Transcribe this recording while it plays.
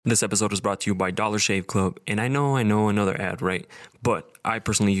This episode is brought to you by Dollar Shave Club, and I know another ad, right? But I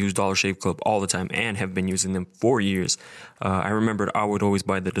personally use Dollar Shave Club all the time and have been using them for years. I remembered I would always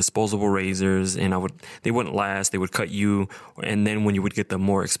buy the disposable razors, and they wouldn't last. They would cut you, and then when you would get the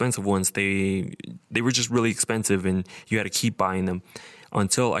more expensive ones, they were just really expensive, and you had to keep buying them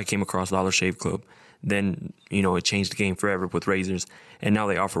until I came across Dollar Shave Club. Then, it changed the game forever with razors. And now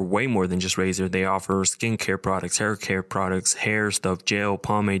they offer way more than just razor. They offer skincare products, hair care products, hair stuff, gel,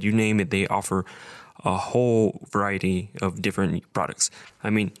 pomade, you name it. They offer a whole variety of different products.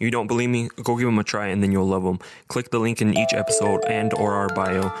 I mean, you don't believe me? Go give them a try and then you'll love them. Click the link in each episode and or our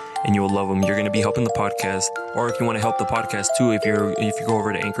bio and you'll love them. You're going to be helping the podcast. Or if you want to help the podcast too, if you go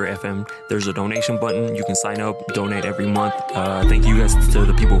over to Anchor FM, there's a donation button. You can sign up, donate every month. Thank you guys to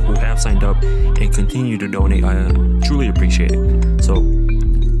the people who have signed up and continue to donate. I truly appreciate it. So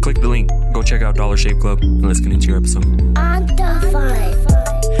click the link, go check out Dollar Shave Club, and let's get into your episode.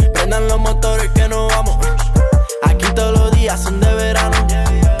 Prendan los motores que nos vamos. Aquí todos los días son de verano.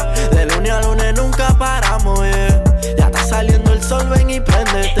 De lunes a lunes nunca paramos, yeah. Ya está saliendo el sol, ven y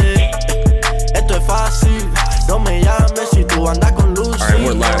préndete. Esto es fácil, no me llames si tú andas con luz. Alright,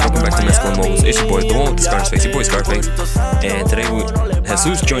 we're live. Welcome back to Mezcla Moles. It's your boy, the one with the Scarface, your boy Scarface. And today,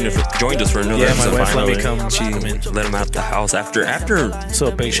 Jesus joined us for another episode. My wife let me Finally, come. She let him out the house after. So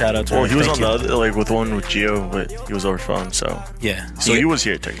a big shout out to her. Well, he was Thank on you. the other, with one with Gio, but he was over phone, so. Yeah. So he was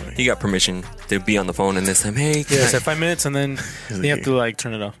here technically. He got permission to be on the phone, and this time, hey, Yeah, it's like 5 minutes and then you have to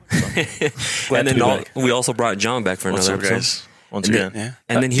turn it off. So. and then we also brought John back for What's another up, episode. guys? Once And again. then,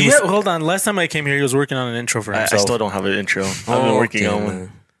 and then he was. hold on. Last time I came here, he was working on an intro for I himself. still don't have an intro. I've been working on one.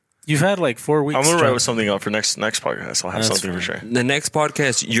 man. You've had like 4 weeks. I'm gonna John. write something up for next podcast. I'll have That's something for fine. sure. The next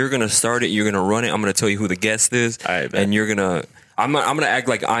podcast, you're gonna start it. You're gonna run it. I'm gonna tell you who the guest is, All right, bet. and you're gonna. I'm gonna act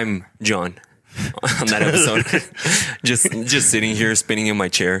like I'm John on that episode. just sitting here, spinning in my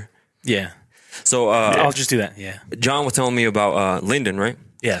chair. Yeah. So I'll just do that. Yeah. John was telling me about Lyndon, right?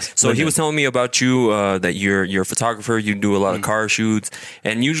 Yes. So he was telling me about you, that you're a photographer. You do a lot of car shoots,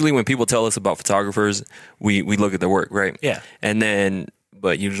 and usually when people tell us about photographers, we look at their work, right? Yeah.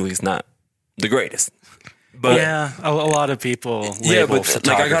 But usually it's not the greatest. But yeah, a lot of people. yeah, label but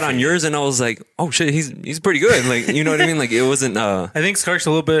like I got on photography. yours and I was like, oh shit, he's pretty good. Like, you know what I mean? Like it wasn't. I think Scar's a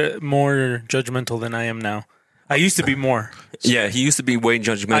little bit more judgmental than I am now. I used to be more. Yeah, he used to be way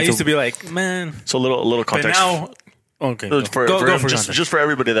judgmental. I used to be like, man. So a little But context. now, okay. Go For context. just for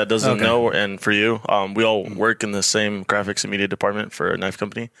everybody that doesn't Okay. know, and for you, we all work in the same graphics and media department for a knife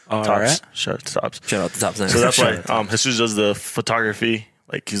company. All Tops. right. Shout out to Tops. Shout out to Top Sign. So that's why Jesus does the photography,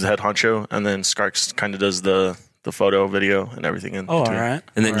 like he's the head honcho, and then Skarks kind of does the photo, video, and everything in Oh, all between. right.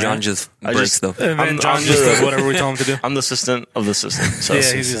 and then All John right. just I breaks just- stuff. And then I'm John the- just does whatever we tell him to do. I'm the assistant of the assistant. So,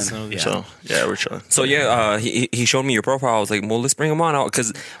 Yeah, he's just so yeah, we're chilling. So yeah, he showed me your profile. I was like, well, let's bring him on out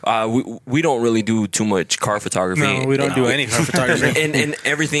because we don't really do too much car photography. No, we don't do any car photography. and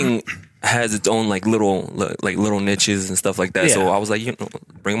everything has its own like little niches and stuff like that. So Yeah. I was like,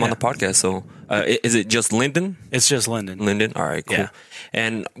 bring him on the podcast. So is it just Lyndon? It's just Lyndon. Lyndon? All right, cool. Yeah.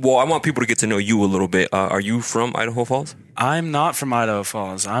 And well, I want people to get to know you a little bit. Are you from Idaho Falls? I'm not from Idaho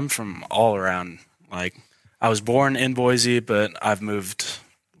Falls. I'm from all around. Like, I was born in Boise, but I've moved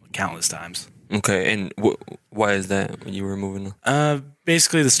countless times. Okay, and why is that when you were moving?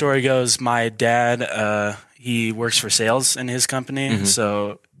 Basically, the story goes, my dad, he works for sales in his company.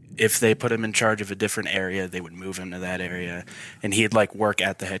 So if they put him in charge of a different area, they would move him to that area. And he'd like work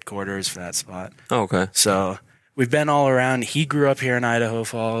at the headquarters for that spot. Oh, okay. So we've been all around. He grew up here in Idaho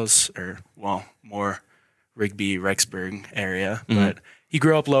Falls, or well, more Rigby, Rexburg area, but he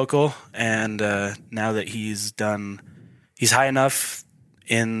grew up local. And now that he's high enough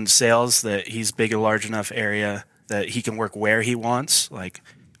in sales that he's big, a large enough area that he can work where he wants, like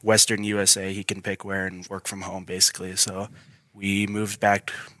Western USA. He can pick where and work from home, basically. So we moved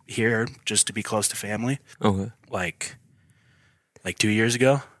back here just to be close to family, Okay. like 2 years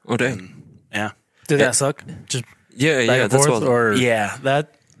ago. Oh, dang. Yeah. Did that suck? Just Yeah, that's what. or Yeah,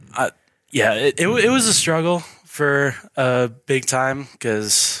 it was a struggle for a big time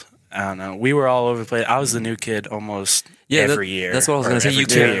because I don't know, we were all over the place. I was the new kid almost every year. That's what I was or gonna say. every You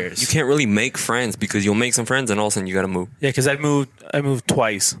 2 can't years. you can't really make friends because you'll make some friends and all of a sudden you got to move. yeah, because I moved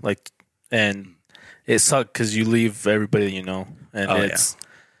twice, and it sucked because you leave everybody that you know, and Oh,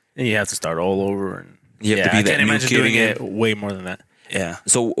 and you have to start all over, and You have to I be that can't new imagine kid doing again. it way more than that. Yeah,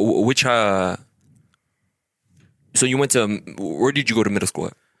 So which so you went to where did you go to middle school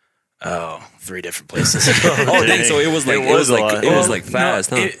at? Oh, 3 different places. Oh, dang! So it was like It was a lot. it was like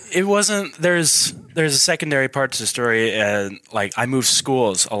fast, huh? It wasn't. There's a secondary part to the story, and like I moved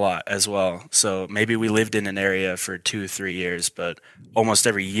schools a lot as well. So maybe we lived in an area for 2-3 years, but almost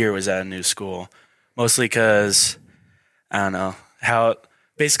every year was at a new school. Mostly because I don't know how.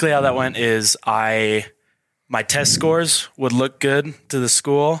 Basically, how that went is my test scores would look good to the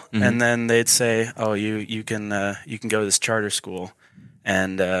school, and then they'd say, "Oh, you can go to this charter school,"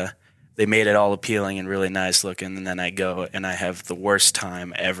 and they made it all appealing and really nice looking, and then I go and I have the worst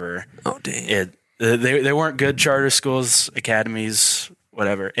time ever. Oh, dang! They weren't good charter schools, academies,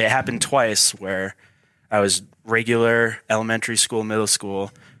 whatever. It happened twice where I was regular elementary school, middle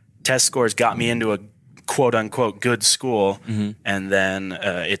school. Test scores got me into a quote unquote good school, and then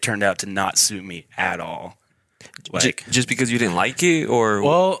it turned out to not suit me at all. Like Just because you didn't like it, or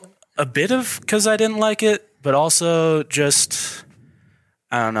well, a bit of because I didn't like it, but also just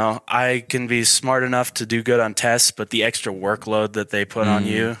I don't know. I can be smart enough to do good on tests, but the extra workload that they put on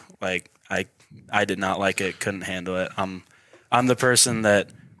you, like I did not like it. Couldn't handle it. I'm the person that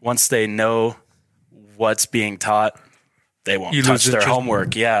once they know what's being taught, they won't You touch lose their interest.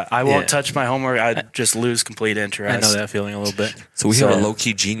 homework. Yeah, I won't Yeah. touch my homework. I just lose complete interest. I know that feeling a little bit. so we have So- a low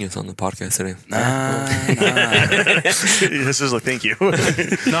key genius on the podcast today. This is like, thank you.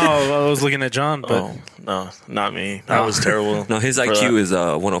 No, I was looking at John, but Oh, no, not me. That was terrible. No, his For IQ that. is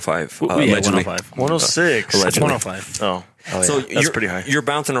 105. yeah, allegedly. 105. 106. Allegedly. It's 105. Oh, So that's you're pretty high. You're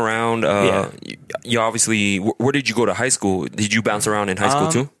bouncing around. You obviously. Where did you go to high school? Did you bounce around in high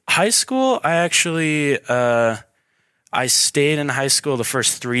school too? High school, I actually I stayed in high school the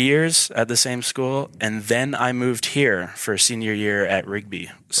first 3 years at the same school, and then I moved here for senior year at Rigby.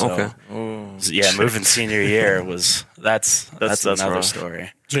 So, Okay. yeah, moving senior year was that's another rough.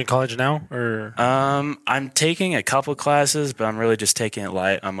 story. Is you in college now, or I'm taking a couple classes, but I'm really just taking it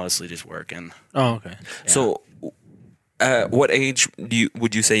light. I'm mostly just working. oh, okay. So, what age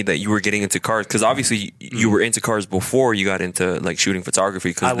would you say that you were getting into cars? Because obviously you were into cars before you got into like shooting photography.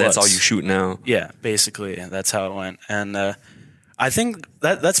 I Because that's all was. you shoot now. Yeah, basically, that's how it went. And I think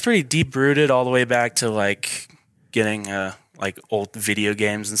that's pretty deep rooted all the way back to like getting like old video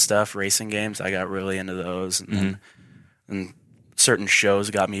games and stuff, racing games. I got really into those, and certain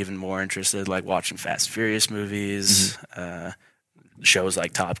shows got me even more interested, like watching Fast and Furious movies, shows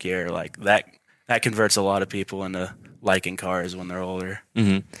like Top Gear, like that. That converts a lot of people into liking cars when they're older.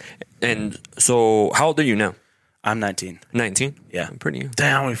 And so, how old are you now? I'm 19. 19. Yeah. I'm pretty young.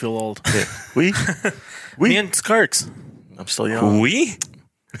 Damn, we feel old. We? Me and Skarks. I'm still young. We?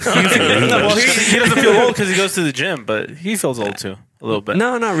 Well, he doesn't feel old because he goes to the gym, but he feels old too, a little bit.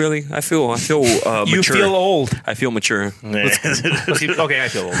 No, not really. I feel mature. You feel old. I feel mature. Yeah. Okay, I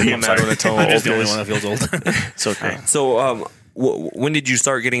feel old. Get I'm mad sorry. when I tell I'm old just the only guys. one that feels old. It's okay. So, when did you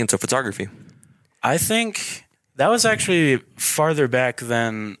start getting into photography? I think that was actually farther back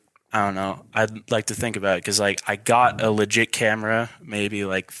than I don't know. I'd like to think about it because like I got a legit camera maybe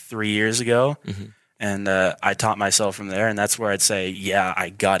like 3 years ago, and I taught myself from there, and that's where I'd say yeah I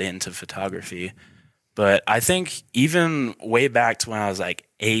got into photography. But I think even way back to when I was like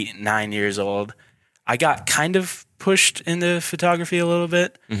 8-9 years old, I got kind of pushed into photography a little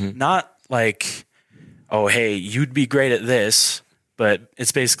bit. Not like oh hey you'd be great at this. But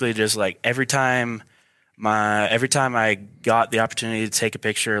it's basically just like every time I got the opportunity to take a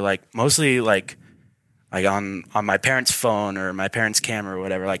picture, like mostly like on my parents' phone or my parents' camera or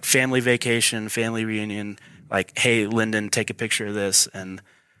whatever, like family vacation, family reunion, like, hey, Lyndon, take a picture of this. And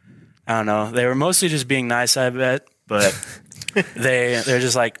I don't know, they were mostly just being nice, I bet, but they're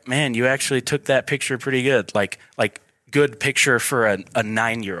just like, man, you actually took that picture pretty good. Like good picture for a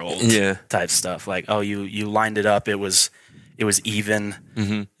 9-year-old Yeah. type stuff. Like, oh, you lined it up. It was even,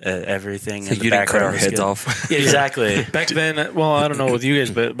 everything. So in the you didn't cut background our was heads good. off. Yeah, exactly. Back then, well, I don't know with you guys,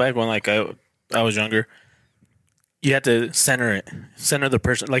 but back when like I was younger, you had to center the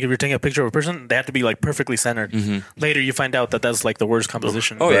person. Like if you're taking a picture of a person, they have to be like perfectly centered. Later, you find out that that's like the worst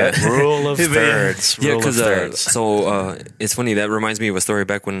composition. Oh, yeah. Rule of thirds. Yeah, Rule of because thirds. it's funny. That reminds me of a story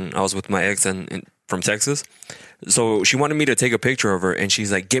back when I was with my ex and from Texas. So she wanted me to take a picture of her, and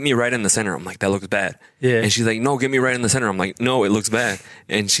she's like, "Get me right in the center." I'm like, "That looks bad." Yeah. And she's like, "No, get me right in the center." I'm like, "No, it looks bad."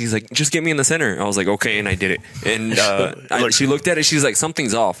 And she's like, "Just get me in the center." I was like, "Okay," and I did it. And she looked at it. She's like,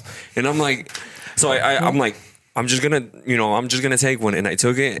 "Something's off." And I'm like, so I'm like, I'm just gonna take one, and I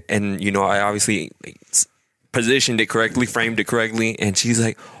took it, and I obviously positioned it correctly, framed it correctly, and she's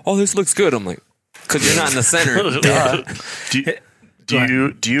like, "Oh, this looks good." I'm like, "Cause you're not in the center."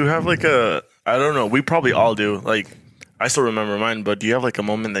 Do you have like a, I don't know, we probably all do. Like, I still remember mine, but do you have like a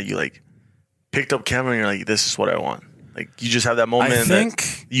moment that you like picked up camera and you're like, this is what I want? Like you just have that moment I think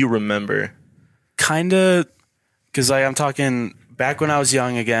that you remember. kind of, because I'm talking back when I was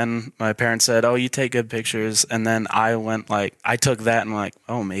young again, my parents said, oh, you take good pictures. And then I went like, I took that and like,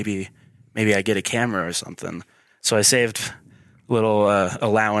 oh, maybe I get a camera or something. So I saved little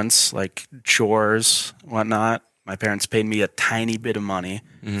allowance, like chores, whatnot. My parents paid me a tiny bit of money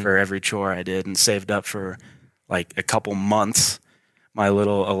for every chore I did and saved up for like a couple months my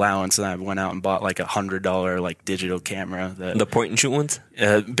little allowance. And I went out and bought like $100 like digital camera. The point and shoot ones?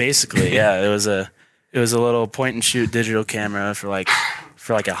 Basically, yeah, it was a little point and shoot digital camera for like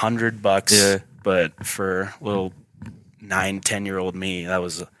 $100. Yeah. But for little 9-10-year-old me, that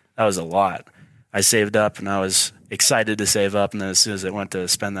was a lot. I saved up and I was excited to save up, and then as soon as I went to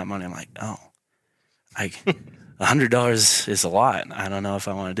spend that money, I'm like, oh, $100 is a lot. I don't know if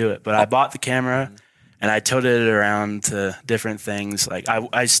I want to do it. But I bought the camera and I toted it around to different things. Like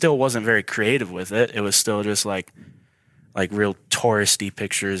I still wasn't very creative with it. It was still just like real touristy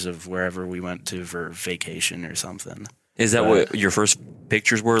pictures of wherever we went to for vacation or something. Is that what your first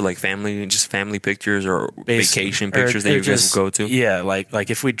pictures were? Like family pictures or vacation pictures that you guys would go to? Yeah, like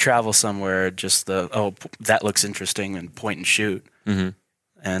if we'd travel somewhere, just that looks interesting and point and shoot. Mm-hmm.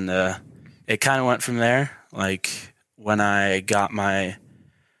 And it kind of went from there. Like when I got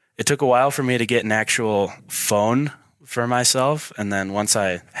it took a while for me to get an actual phone for myself. And then once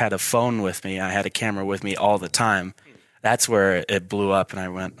I had a phone with me, I had a camera with me all the time. That's where it blew up and I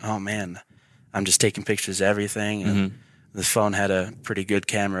went, oh man, I'm just taking pictures of everything. And the phone had a pretty good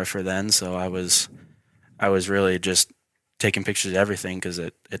camera for then. So I was really just taking pictures of everything because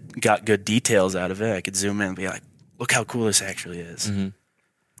it got good details out of it. I could zoom in and be like, look how cool this actually is.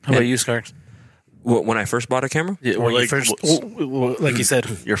 How about you, Scarks? When I first bought a camera? Yeah, Or like- like you said,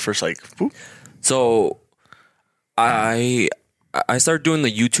 Your first like, whoop. So I started doing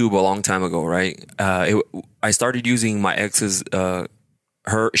the YouTube a long time ago, right? I started using my ex's.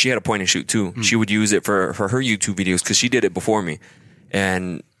 She had a point and shoot too. She would use it for her YouTube videos because she did it before me,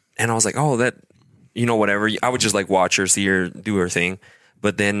 and I was like, oh, that, whatever. I would just like watch her, see her do her thing,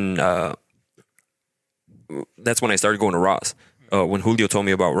 but then that's when I started going to Ross. When Julio told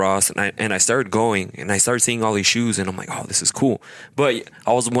me about Ross, and I started going, and I started seeing all these shoes, and I'm like, oh, this is cool. But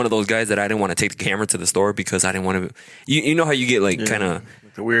I was one of those guys that I didn't want to take the camera to the store because I didn't want to. You know how you get like kind of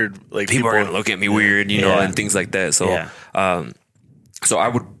The weird, like people are gonna look at me weird, and things like that. So, Yeah. so I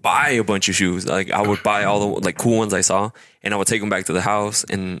would buy a bunch of shoes. Like I would buy all the like cool ones I saw, and I would take them back to the house,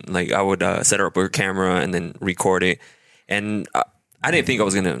 and like I would set her up with a camera and then record it. And I didn't think I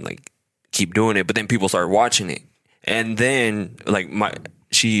was gonna like keep doing it, but then people started watching it. And then, like,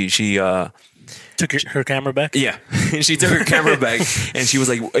 she took her camera back. Yeah, she took her camera back, and she was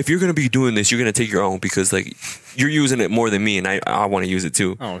like, "If you're gonna be doing this, you're gonna take your own because like you're using it more than me, and I want to use it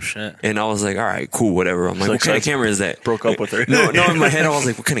too." Oh shit! And I was like, "All right, cool, whatever." I'm like, "What kind of camera is that?" broke up with her. No, in my head I was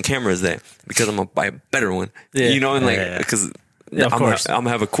like, "What kind of camera is that?" Because I'm gonna buy a better one, and like because. Yeah, of course. I'm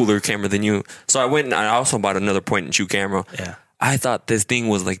gonna have a cooler camera than you. So I went and I also bought another point and shoot camera. Yeah. I thought this thing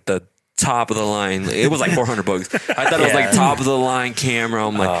was like the top of the line. It was like $400. I thought it was like top of the line camera.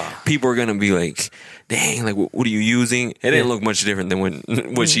 I'm like, people are gonna be like, dang, like what are you using? It didn't look much different than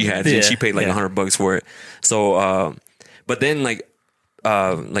what she had. Yeah. She paid like $100 for it. So, but then like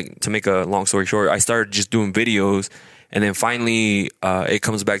to make a long story short, I started just doing videos. And then finally, it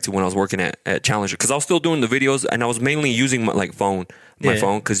comes back to when I was working at Challenger, because I was still doing the videos, and I was mainly using my phone,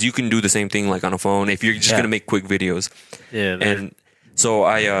 because you can do the same thing like on a phone if you're just gonna make quick videos. Yeah, and so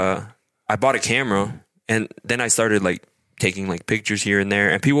I bought a camera, and then I started like taking like pictures here and there,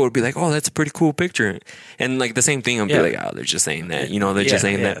 and people would be like, "Oh, that's a pretty cool picture," and like the same thing, I'd be like, "Oh, they're just saying that, they're just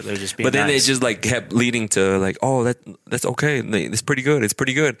saying that." They're just being but then nice. it just like kept leading to like, "Oh, that's okay. It's pretty good. It's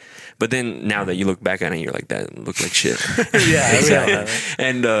pretty good." But then now that you look back at it, you're like, "That looked like shit."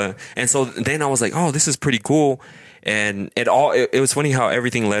 And so then I was like, "Oh, this is pretty cool." And it was funny how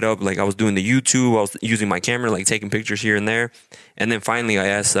everything led up. Like I was doing the YouTube, I was using my camera, like taking pictures here and there, and then finally I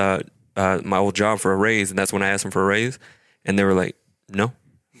asked my old job for a raise, and that's when I asked them for a raise. And they were like, no.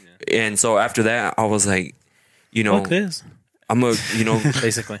 Yeah. And so after that, I was like, fuck this. I'm a,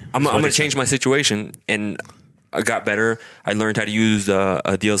 Basically, I'm going to change my situation. And I got better. I learned how to use a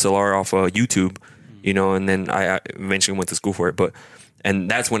DSLR off of YouTube, and then I eventually went to school for it.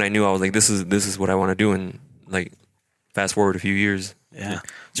 And that's when I knew I was like, this is what I want to do. And like, fast forward a few years. Yeah.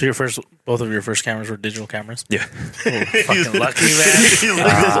 So both of your first cameras were digital cameras? Yeah. Fucking lucky, man. He's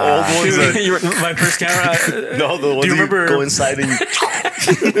like those old ones that, My first camera. no, the ones you that remember- go inside and you,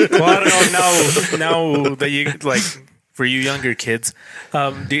 Well, I don't know. Now that you like, for you younger kids,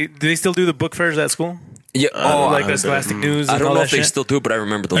 do they still do the book fairs at school? Yeah. Like the Scholastic News. I and don't all know that if they shit? still do it, but I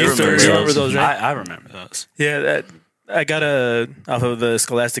remember those. You still numbers. remember those, right? I remember those. Yeah, I got off of the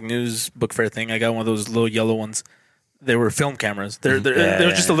Scholastic News book fair thing. I got one of those little yellow ones. They were film cameras. They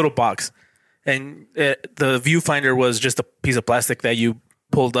were just a little box, and the viewfinder was just a piece of plastic that you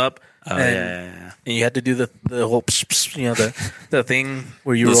pulled up. And you had to do the whole the thing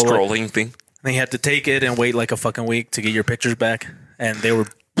where you The roll scrolling it. thing. And you had to take it and wait like a fucking week to get your pictures back, and they were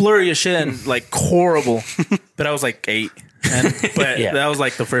blurry as shit and like horrible. But I was like 8, but that was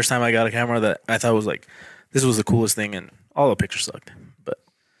like the first time I got a camera that I thought was like, this was the coolest thing, and all the pictures sucked.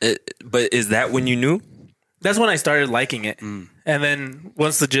 But is that when you knew? That's when I started liking it. And then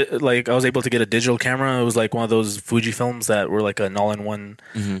once I was able to get a digital camera, it was like one of those Fuji films that were like an all-in-one.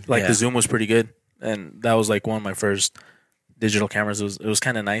 Like the zoom was pretty good, and that was like one of my first digital cameras. It was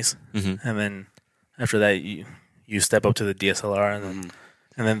kind of nice. And then after that, you step up to the DSLR, and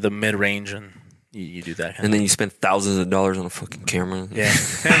then the mid-range, and you do that. And then you spend thousands of dollars on a fucking camera. Yeah,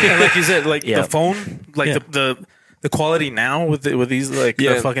 and like you said, like the phone, like the quality now with these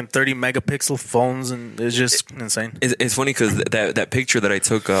the fucking 30 megapixel phones, and it's just insane. It's funny because that picture that I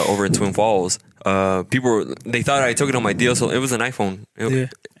took over in Twin Falls, they thought I took it on my DSLR. It was an iPhone.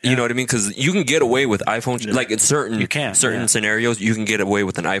 You know what I mean? Because you can get away with iPhone, like in certain scenarios, you can get away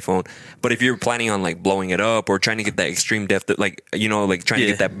with an iPhone. But if you're planning on like blowing it up or trying to get that extreme depth, like trying to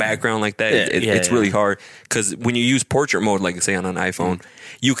get that background like that, it's really hard. Because when you use portrait mode, like say on an iPhone,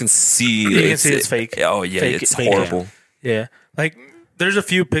 you can see it's fake. Oh yeah, it's horrible. Yeah, like there's a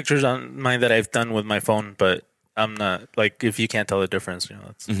few pictures on mine that I've done with my phone, but I'm not like, if you can't tell the difference,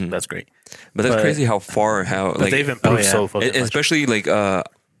 that's great. But that's crazy how they've improved so fucking much. Especially like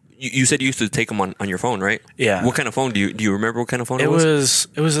you said you used to take them on your phone, right? Yeah. What kind of phone do you remember? What kind of phone it was?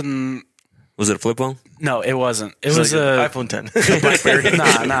 Was it a flip phone? No, it wasn't. It was like an iPhone 10. BlackBerry.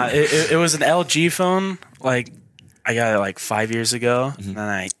 Nah. It was an LG phone. Like I got it like 5 years ago, and then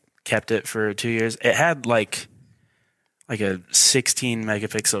I kept it for 2 years. It had like a 16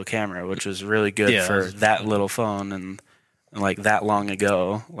 megapixel camera, which was really good for that little phone, and like that long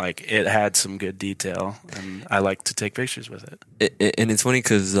ago. Like it had some good detail, and I like to take pictures with it. And it's funny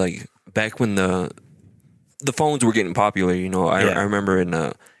because like back when the phones were getting popular, I remember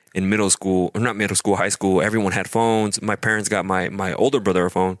in middle school, or not middle school, high school, everyone had phones. My parents got my older brother a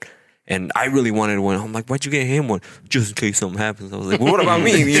phone. And I really wanted one. I'm like, why'd you get him one? Just in case something happens. I was like, well, what about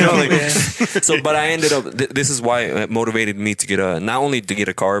me? But I ended up, this is why it motivated me to get not only to get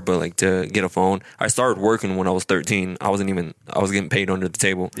a car, but like to get a phone. I started working when I was 13. I was getting paid under the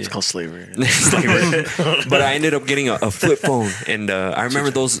table. It's called slavery. But I ended up getting a flip phone. And I remember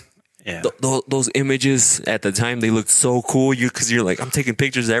those images at the time, they looked so cool. Because you're like, I'm taking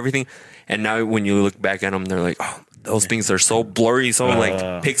pictures of everything. And now when you look back at them, they're like, oh, those things are so blurry, so like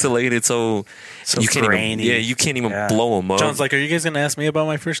pixelated, so you can't grainy. You can't even blow them up. John's like, are you guys gonna ask me about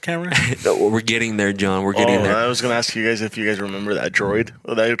my first camera? No, we're getting there, John. We're getting there. I was gonna ask you guys if you guys remember that Droid.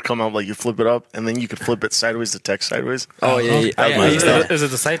 That would come out like you flip it up, and then you could flip it sideways to text sideways. Oh yeah. Is it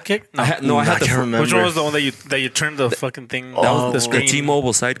the Sidekick? I can't remember. Which one was the one that you turned the fucking thing? That was the screen. The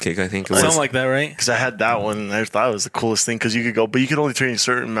T-Mobile Sidekick, I think. It was. Something like that, right? Because I had that one, and I thought it was the coolest thing because you could go, but you could only turn a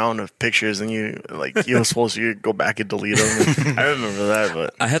certain amount of pictures, and you were supposed to go back and delete them. I remember that,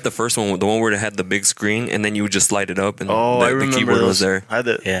 but I had the first one, the one where it had the big screen, and then you would just slide it up, and the keyboard was there. I had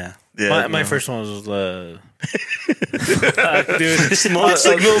it. Yeah. My first one was dude, smoke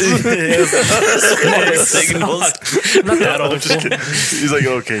signals. Smoke signals. Not that old. He's like,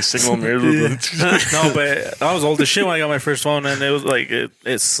 okay, signal mirrors. No, but I was old as shit when I got my first phone, and it was like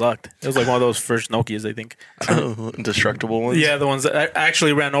it sucked. It was like one of those first Nokias, I think. Indestructible ones. Yeah, the ones that I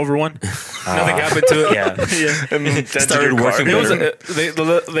actually ran over one. Nothing happened to it. Yeah. And started working.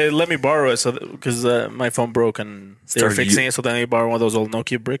 They let me borrow it because my phone broke and they were fixing it. So then they borrowed one of those old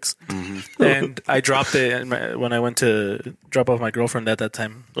Nokia bricks, and I dropped it when I went to drop off my girlfriend at that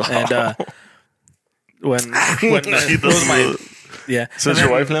time. And when it was my So it's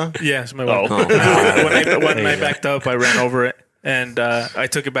your wife now? Yeah, it's my wife. When I backed up, I ran over it, and I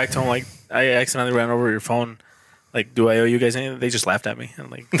took it back to him. Like, I accidentally ran over your phone. Like, do I owe you guys anything? They just laughed at me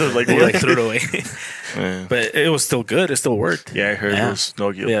and they threw it away. Yeah. But it was still good. It still worked. Yeah, I heard those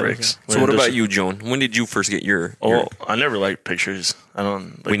Nokia bricks. So what about you, Joan? When did you first get your? I never liked pictures. I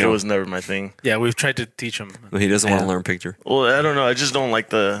don't. It was never my thing. Yeah, we've tried to teach him. He doesn't want to learn picture. Well, I don't know. I just don't like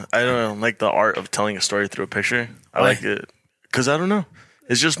the art of telling a story through a picture. I like it because I don't know.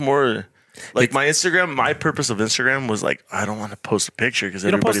 It's just more. Like my Instagram, my purpose of Instagram was like, I don't want to post a picture because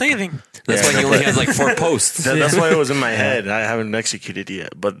you don't post anything. That's why he only has like 4 posts. That's why it was in my head. I haven't executed it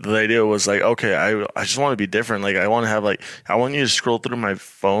yet. But the idea was like, okay, I just want to be different. Like I want to have I want you to scroll through my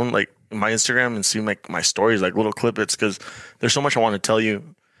phone, like my Instagram, and see my stories, like little clippets, because there's so much I want to tell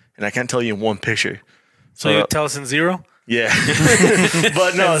you, and I can't tell you in one picture. So you tell us in 0? Yeah,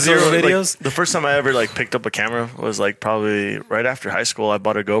 but no, Zero like, videos? the first time I ever like picked up a camera was like probably right after high school. I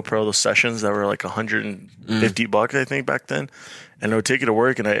bought a GoPro, those sessions that were like $150, I think, back then, and I would take it to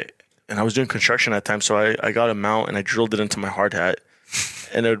work. And I was doing construction at the time, so I got a mount and I drilled it into my hard hat,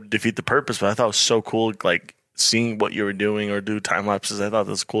 and it would defeat the purpose. But I thought it was so cool, like seeing what you were doing or do time lapses. I thought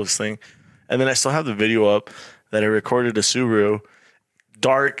that was the coolest thing. And then I still have the video up that I recorded a Subaru.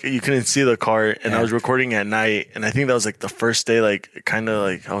 Dark, you couldn't see the car, and I was recording at night, and I think that was like the first day, like kind of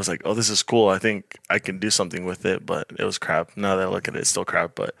like I was like, oh, this is cool, I think I can do something with it, but it was crap. Now that I look at it, it's still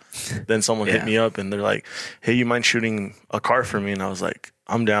crap. But then someone hit me up and they're like, hey, you mind shooting a car for me? And I was like,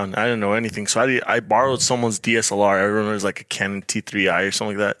 I'm down. I didn't know anything, so I borrowed someone's DSLR. I remember it was like a Canon T3i or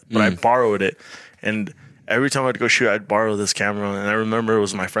something like that, but I borrowed it, and every time I'd go shoot, I'd borrow this camera. And I remember it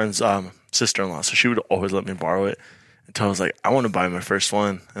was my friend's sister-in-law, so she would always let me borrow it. Until I was like, I want to buy my first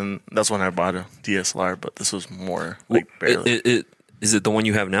one, and that's when I bought a DSLR. But this was more like barely. Is it the one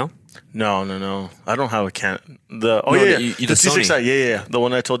you have now? No. I don't have a Canon. The T6i, yeah, the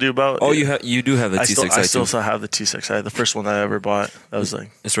one I told you about. Oh, you do have the T6i. I still have the T6i, the first one that I ever bought. That was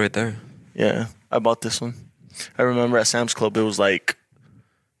like, it's right there. Yeah, I bought this one. I remember at Sam's Club it was like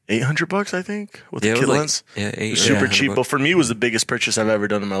 $800, I think, with the kit lens. Super cheap. But for me, it was the biggest purchase I've ever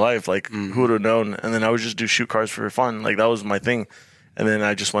done in my life. Like, who would have known? And then I would just do shoot cars for fun. Like, that was my thing. And then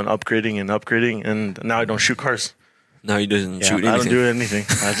I just went upgrading, and now I don't shoot cars. Now he doesn't shoot anything. I don't do anything.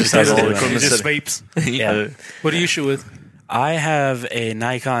 I just have all the equipment. Just vapes. Yeah. What do you shoot with? I have a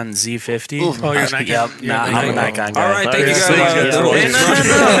Nikon Z50. Oh, you're Nikon. Yep, I'm a Nikon guy. All right, thank you guys.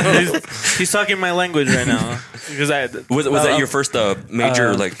 No. He's talking my language right now. Because was that your first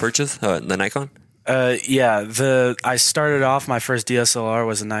major like purchase, the Nikon? Yeah. I started off, my first DSLR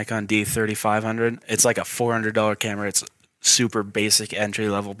was a Nikon D3500. It's like a $400 camera. It's super basic entry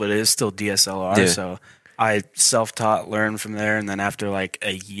level, but it is still DSLR. Yeah. So I self-taught, learned from there, and then after like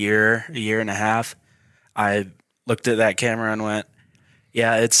a year and a half, I looked at that camera and went,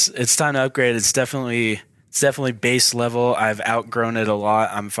 yeah, it's time to upgrade. It's definitely base level. I've outgrown it a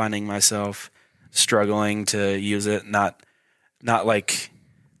lot. I'm finding myself struggling to use it. Not like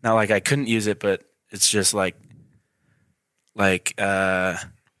I couldn't use it, but it's just like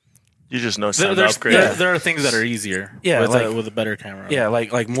you just know it's time to upgrade. There are things that are easier. Yeah, with a better camera. Yeah,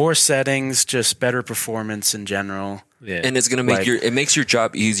 like more settings, just better performance in general. Yeah, and it's gonna make it makes your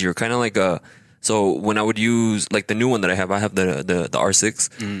job easier. Kind of like so when I would use like the new one that I have the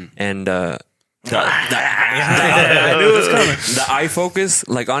R6 and I knew it was coming. The eye focus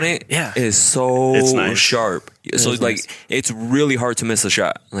like on it is so nice. sharp. So like it's really hard to miss a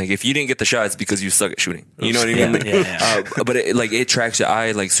shot. Like if you didn't get the shot, it's because you suck at shooting. You know what I mean? But it tracks your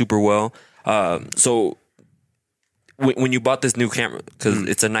eye like super well. So when you bought this new camera, because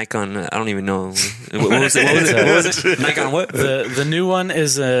it's a Nikon, I don't even know what was it? Nikon what? The new one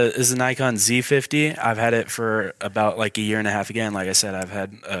is a Nikon Z50. I've had it for about like a year and a half. Again, like I said, I've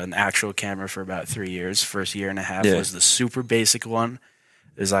had an actual camera for about 3 years. First year and a half was the super basic one.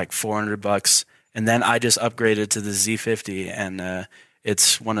 It was like $400, and then I just upgraded to the Z50, and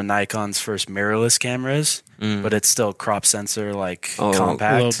it's one of Nikon's first mirrorless cameras, but it's still crop sensor compact.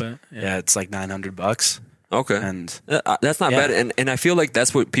 A little bit, yeah, it's like $900. Okay, and that's not bad, and I feel like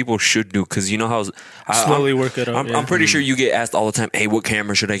that's what people should do, because you know how slowly work it up. I'm pretty sure you get asked all the time, "Hey, what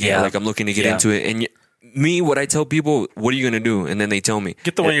camera should I get?" Like I'm looking to get into it, and what I tell people, "What are you gonna do?" And then they tell me,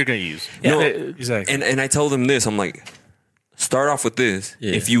 "Get the one you're gonna use." No, exactly. And I tell them this, I'm like, start off with this.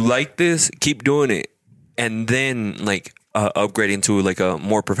 Yeah. If you like this, keep doing it, and then like upgrade into like a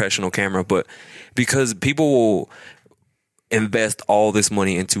more professional camera. But because people will invest all this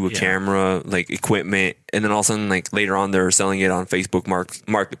money into a camera, like equipment, and then all of a sudden, like later on, they're selling it on Facebook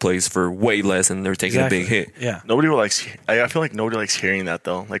Marketplace for way less, and they're taking a big hit. Yeah, nobody likes. I feel like nobody likes hearing that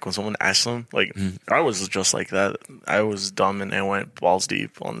though. Like when someone asks them, like I was just like that. I was dumb and I went balls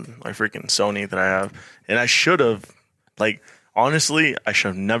deep on my freaking Sony that I have, and I should have, like, honestly, I should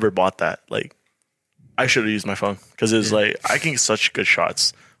have never bought that. Like, I should have used my phone, because it was like I can get such good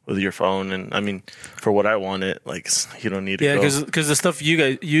shots with your phone, and I mean, for what I wanted, like, you don't need to go. Because the stuff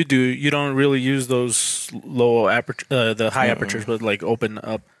you do, you don't really use those low aperture, the high apertures, but like open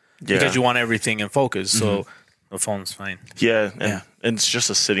up, because you want everything in focus. So the phone's fine. And it's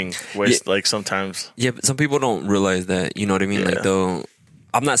just a sitting waste. Like sometimes. Yeah, but some people don't realize that. You know what I mean? Like though,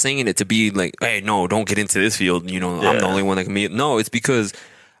 I'm not saying it to be like, hey, no, don't get into this field. You know, I'm the only one that can be. No, it's because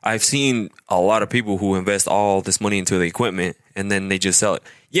I've seen a lot of people who invest all this money into the equipment and then they just sell it.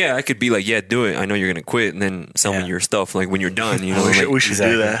 Yeah, I could be like, do it. I know you're going to quit, and then sell me your stuff like when you're done. You know, we should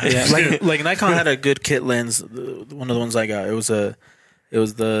do that. Yeah, like Nikon had a good kit lens. One of the ones I got, it was a It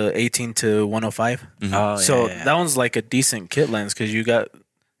was the 18 to 105. Oh, So yeah. that one's like a decent kit lens because you got.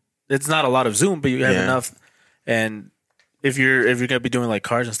 It's not a lot of zoom, but you have Yeah. enough. And if you're gonna be doing like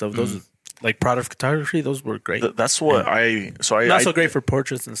cars and stuff, those like product photography, those were great. That's what I Not so great for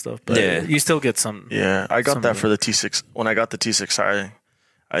portraits and stuff, but Yeah. you still get some. Yeah, I got Some that of for the T6. When I got the T6i,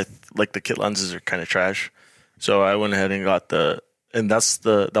 I like the kit lenses are kind of trash, so I went ahead and got and that's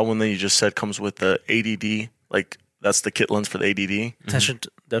that one that you just said comes with the ADD. Like that's the kit lens for the ADD Attention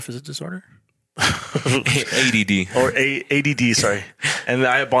deficit disorder. ADD. or ADD. Sorry, and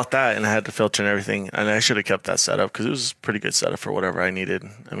I bought that and I had the filter and everything, and I should have kept that setup because it was a pretty good setup for whatever I needed.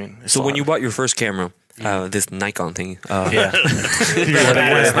 I mean, it's So a when lot. you bought your first camera, this Nikon thing, Yeah.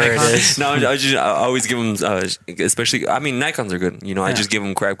 Whatever it is. no, I always give them, especially. I mean, Nikons are good. You know, I just give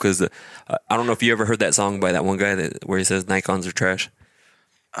them crap because I don't know if you ever heard that song by that one guy where he says Nikons are trash.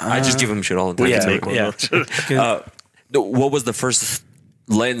 I just give him shit all the time. we yeah, can make one. yeah. What was the first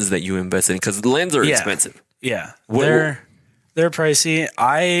lens that you invested in? Because lenses are Yeah. expensive. Yeah, What- they're pricey.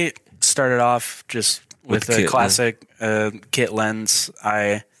 I started off just with With a kit classic kit lens.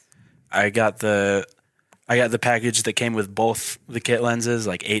 I got the package that came with both the kit lenses,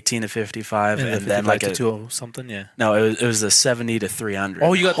 like 18 to 55, and then like to a 20 something. Yeah. no, it was the 70 to 300.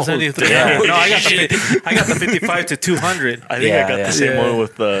 Oh, you got the 73. yeah. No, I got the 55 to 200. I think Yeah, I got yeah. the same Yeah. one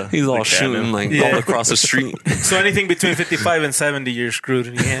with the. He's all the Canon. shooting like Yeah. all across the street. So anything between 55 and 70, you're screwed.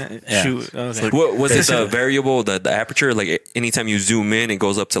 You can't Yeah. shoot. Okay. What was it? The variable, the aperture? Like anytime you zoom in, it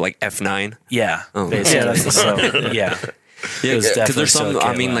goes up to like f9. Yeah, Oh. basically. Yeah, that's the so, yeah. Yeah, It was because there's definitely some. still a I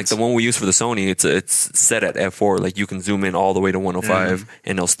kit mean, like lens. the one we use for the Sony, it's set at f4. Like you can zoom in all the way to 105,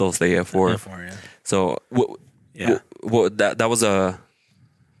 and it'll still stay f4. Yeah. So Yeah. that was a.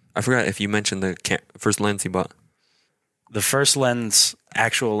 I forgot if you mentioned the first lens you bought. The first lens,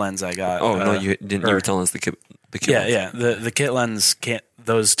 actual lens I got. Oh no, you didn't. You were telling us the kit. Yeah, lens. yeah. The kit lens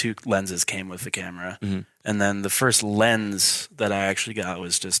those two lenses came with the camera. And then the first lens that I actually got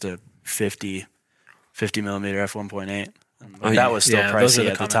was just a 50 millimeter f1.8. Oh, that was still yeah, those are pricey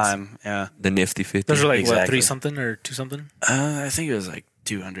the at the commons. time. Yeah. The nifty 50. Those are like what, Exactly. 3 something or 2 something? I think it was like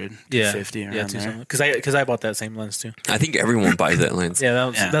 200, Yeah, 250 around 2 there. something. Because I bought that same lens too. I think everyone buys that lens. Yeah,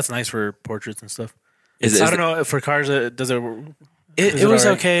 Yeah. that's nice for portraits and stuff. Is I don't know for cars. Does it? It it was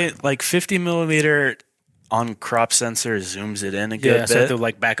alright? okay. Like 50 millimeter on crop sensor zooms it in a Yeah, good so I have bit. to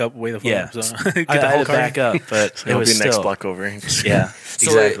like back up way the phone. Yeah. So I get the had whole to car. back up, but it It'll was be still next block over. Yeah,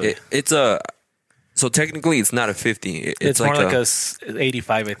 So exactly. it's a. So technically, it's not a 50. It's more like a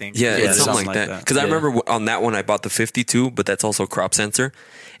 85, I think. Yeah, Yeah, it's something like that. that. Because I Yeah. remember on that one, I bought the 52, but that's also a crop sensor.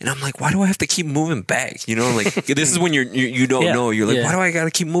 And I'm like, why do I have to keep moving back? You know, like this is when you don't Yeah. know. You're like, Yeah. why do I got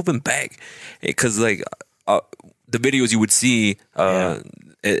to keep moving back? Because like the videos you would see,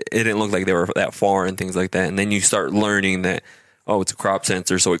 it didn't look like they were that far and things like that. And then you start learning that, oh, it's a crop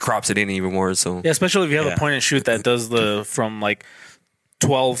sensor, so it crops it in even more. So Yeah, especially if you have Yeah. a point and shoot that does the from like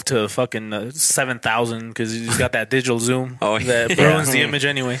 12 to fucking 7,000 because you just got that digital zoom Oh, that yeah. ruins the image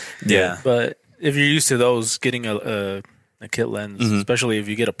anyway. yeah. But if you're used to those, getting a kit lens, especially if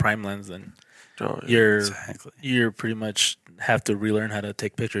you get a prime lens, then Exactly. you're pretty much have to relearn how to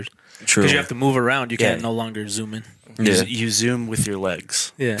take pictures true. because you have to move around. You can't Yeah. no longer zoom in. Yeah, You zoom with your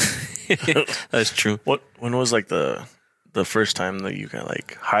legs. Yeah, that's true. When was like the first time that you got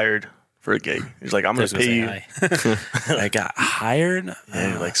like hired for a gig? He's like, I'm gonna Just gonna pay say you. hi. I got hired.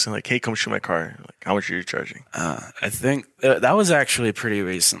 And like, so like, hey, come shoot my car. Like, how much are you charging? I think that was actually pretty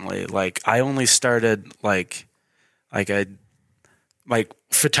recently. Like I only started like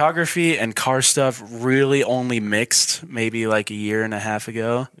photography and car stuff really only mixed maybe like a year and a half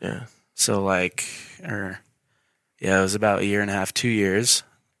ago. Yeah. So it was about a year and a half, 2 years.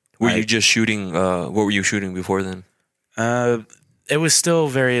 Were you just shooting? What were you shooting before then? It was still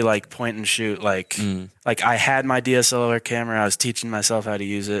very like point and shoot. Like I had my DSLR camera. I was teaching myself how to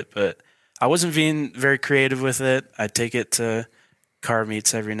use it, but I wasn't being very creative with it. I'd take it to car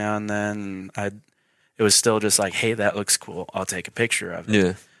meets every now and then. It was still just like, hey, that looks cool. I'll take a picture of it.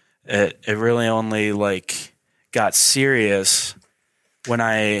 Yeah. It really only like got serious when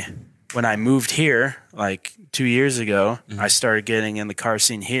I moved here like 2 years ago. I started getting in the car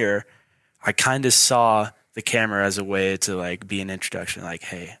scene here. I kind of saw the camera as a way to like be an introduction. Like,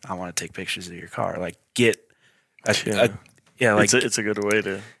 hey, I want to take pictures of your car. Like, like It's a good way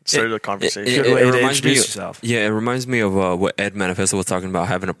to start a conversation. Good way to reminds me introduce of- yourself. Yeah, it reminds me of what Ed Manifesto was talking about,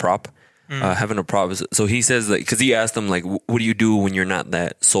 having a prop. Having a prop. So he says, like, because he asked him, like, what do you do when you're not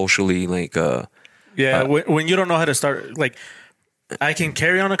that socially, like, Yeah, when you don't know how to start, like I can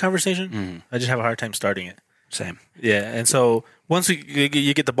carry on a conversation. I just have a hard time starting it. Same. Yeah, and so once you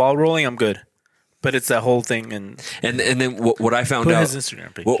get the ball rolling, I'm good. But it's that whole thing, and then what I found put out, his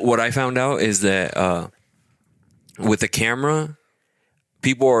Instagram page. what I found out is that with the camera,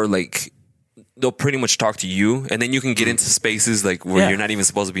 people are like, they'll pretty much talk to you, and then you can get into spaces like where Yeah. you're not even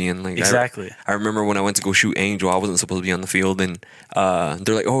supposed to be in. Like Exactly. I remember when I went to go shoot Angel, I wasn't supposed to be on the field, and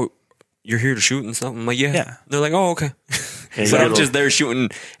they're like, "Oh, you're here to shoot and stuff." I'm like, "Yeah." Yeah. They're like, "Oh, okay." Yeah, So you I'm get just there shooting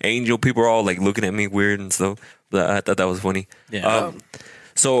Angel. People are all like looking at me weird and stuff. But I thought that was funny. Yeah.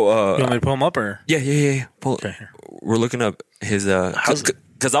 So You want me to pull him up or? yeah. Okay, here. We're looking up his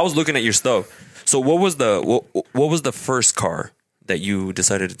because I was looking at your stuff. So what was the first car that you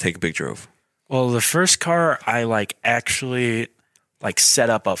decided to take a picture of? Well, the first car I actually set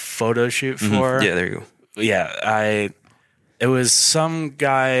up a photo shoot for. Yeah, there you go. Yeah, it was some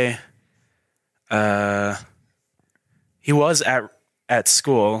guy. He was at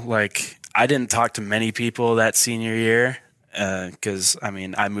school. Like, I didn't talk to many people that senior year because I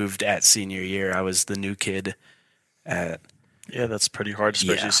moved at senior year. I was the new kid at. Yeah, that's pretty hard,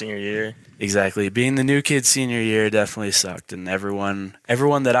 especially Yeah. senior year. Exactly. Being the new kid senior year definitely sucked, and everyone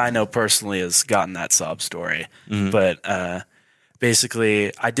that I know personally has gotten that sob story. But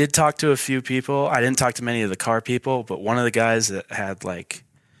basically, I did talk to a few people. I didn't talk to many of the car people, but one of the guys that had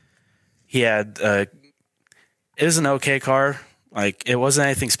it was an okay car. Like, it wasn't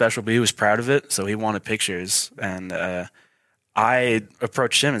anything special, but he was proud of it, so he wanted pictures. And I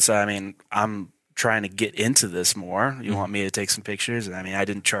approached him and said, I'm trying to get into this more. You want me to take some pictures? And I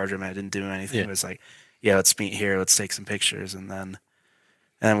didn't charge him. I didn't do anything. Yeah. It was like, yeah, let's meet here. Let's take some pictures. And then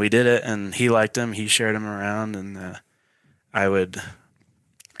we did it, and he liked them. He shared them around, and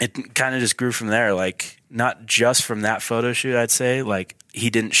it kind of just grew from there. Like, not just from that photo shoot, I'd say. Like, he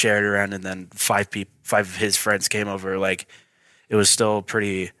didn't share it around, and then five of his friends came over. Like, it was still a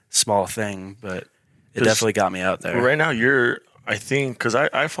pretty small thing, but it definitely got me out there. Right now, I think, because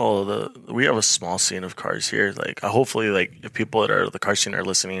I follow we have a small scene of cars here. Like, hopefully, like, if people that are the car scene are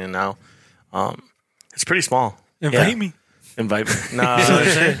listening in now, it's pretty small. Invite me. Invite me. Nah,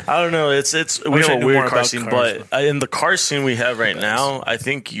 I don't know. We wish I have a knew more weird car about scene, cars, but in the car scene we have right now, I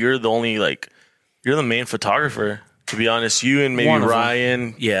think you're the only, you're the main photographer, to be honest. You and maybe One of them.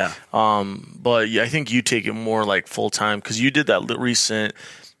 Ryan. Yeah. But yeah, I think you take it more like full time because you did that recent.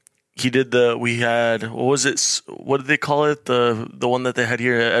 We had, what was it? What did they call it? The one that they had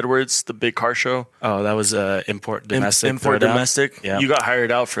here at Edwards, the big car show. Oh, that was import domestic. Import throwdown? domestic. Yeah. You got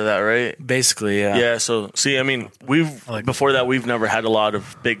hired out for that, right? Basically, yeah. Yeah. So see, before that we've never had a lot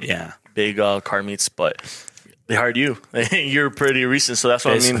of big car meets, but they hired you. You're pretty recent, so that's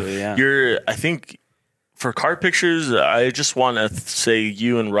what Basically, yeah. I think for car pictures, I just want to say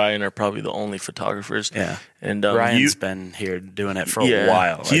you and Ryan are probably the only photographers. Yeah. And Ryan's been here doing it for a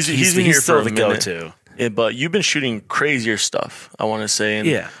while. Like, He's been here still for a the minute. go-to. Yeah, but you've been shooting crazier stuff, I want to say. And,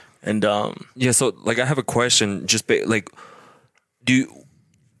 Yeah. And Yeah, so like I have a question. Just when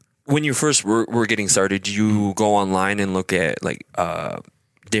you first were getting started, do you go online and look at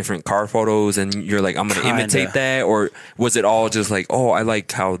different car photos and you're like, I'm gonna Kinda. imitate that, or was it all just like, oh, I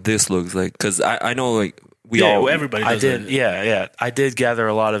like how this looks like? Because I know like Everybody does I did, it. yeah. I did gather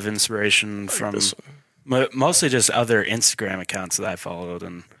a lot of inspiration from mostly just other Instagram accounts that I followed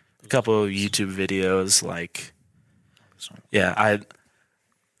and a couple of YouTube videos.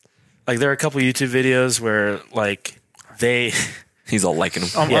 There are a couple of YouTube videos where he's all liking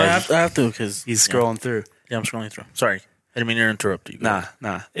them. Yeah. I have to because he's scrolling through. Yeah, I'm scrolling through. Sorry, I didn't mean to interrupt you. Nah.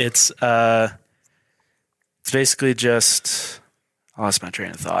 It's basically just I lost my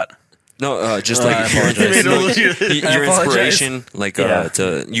train of thought. No, just I apologize. your inspiration,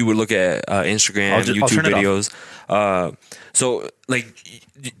 Yeah. you would look at Instagram, I'll YouTube turn it off. videos. So, like,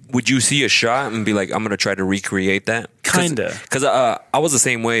 would you see a shot and be like, "I'm gonna try to recreate that"? Kinda. Because I was the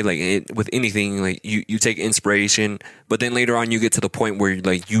same way. Like with anything, like you take inspiration, but then later on you get to the point where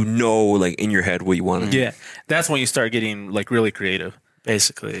like in your head what you want. Yeah, that's when you start getting like really creative.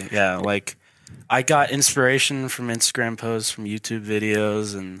 Basically, yeah. Like, I got inspiration from Instagram posts, from YouTube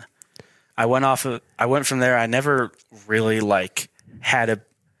videos, and I went from there. I never really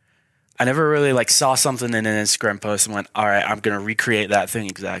saw something in an Instagram post and went, all right, I'm going to recreate that thing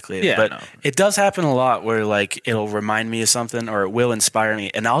exactly. Yeah, but no. it does happen a lot where like it'll remind me of something or it will inspire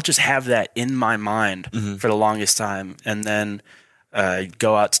me, and I'll just have that in my mind for the longest time, and then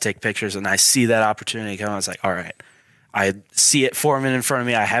go out to take pictures and I see that opportunity come. I was like, all right, I see it forming in front of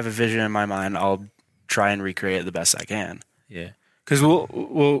me. I have a vision in my mind. I'll try and recreate it the best I can. Yeah, because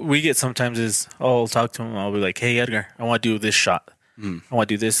we get sometimes is I'll talk to him. I'll be like, hey Edgar, I want to do this shot. I want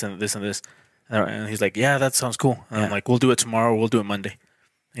to do this and this and this. And he's like, yeah, that sounds cool. And I'm like, we'll do it tomorrow. We'll do it Monday.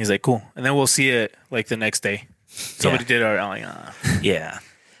 And he's like, cool. And then we'll see it like the next day. Somebody did it. I'm like, Yeah.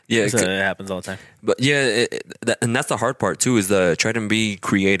 Yeah, So it happens all the time. but yeah, and that's the hard part too. Is try to be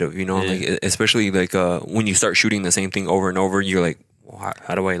creative. You know, like especially like when you start shooting the same thing over and over, you're like, well,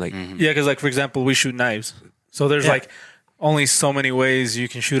 how do I like? Yeah, because like for example, we shoot knives, so there's like only so many ways you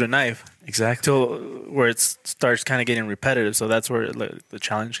can shoot a knife Exactly. till where it starts kind of getting repetitive. So that's where like, the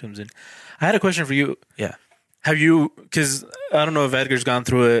challenge comes in. I had a question for you. Yeah. Have you? Because I don't know if Edgar's gone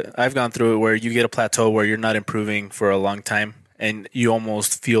through it. I've gone through it where you get a plateau where you're not improving for a long time, and you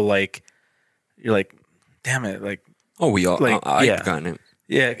almost feel like you're like, damn it, like Oh, we all. Like, I've gotten it.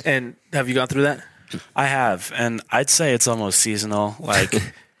 yeah. And have you gone through that? I have, and I'd say it's almost seasonal. Like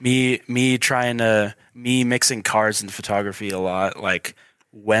me mixing cars and photography a lot. Like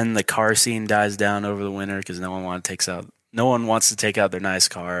when the car scene dies down over the winter because no one wants to take out their nice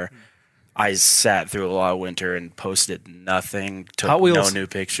car. I sat through a lot of winter and posted nothing, took Hot no Wheels. new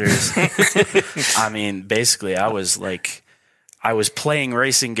pictures. I mean, basically, I was playing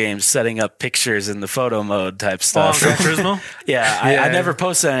racing games, setting up pictures in the photo mode type Oh, stuff. Gran Turismo? Yeah, Yeah. I never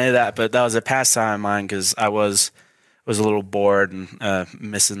posted any of that, but that was a pastime of mine because I was a little bored and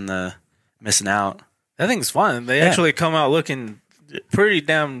missing out. That thing's fun. They actually come out looking pretty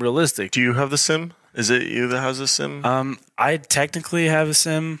damn realistic. Do you have the sim? Is it you that has the sim? I technically have a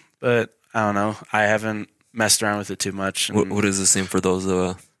sim, but I don't know. I haven't messed around with it too much. and- What is the same for those?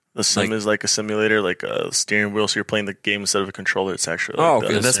 The sim is like a simulator, like a steering wheel, so you're playing the game instead of a controller. It's actually Oh, like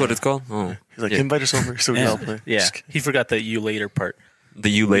okay, the- that's what it's called. Oh, He's like, yeah. invite us over so we can all play. Yeah, Just kidding. he forgot the you later part. the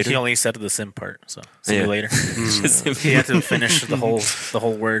you later. He only said the sim part, so see Yeah. you later. He had to finish the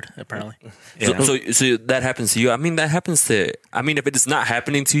whole word apparently. So that happens to you. I mean, that happens to. I mean, if it's not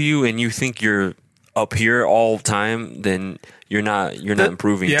happening to you and you think you're up here all the time, then you're not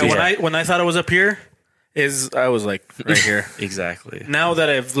improving. Yeah, too. when I thought I was up here, I was like right here. Exactly. Now that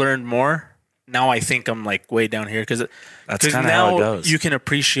I've learned more, now I think I'm like way down here because That's kinda how it goes. you can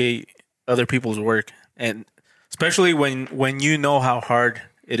appreciate other people's work, and especially when you know how hard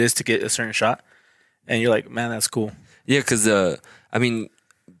it is to get a certain shot, and you're like, man, that's cool. Yeah, because I mean,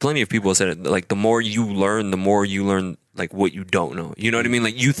 plenty of people said it. Like the more you learn, like what you don't know. You know what I mean?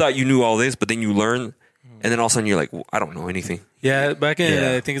 Like you thought you knew all this, but then you learn, and then all of a sudden you're like, well, I don't know anything. Yeah, back in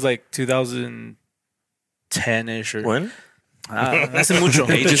Yeah. I think it's like 2010ish or When? Hace mucho.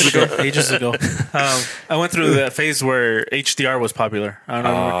 Ages ago. I went through that phase where HDR was popular. I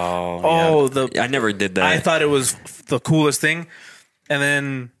don't know. I never did that. I thought it was the coolest thing, and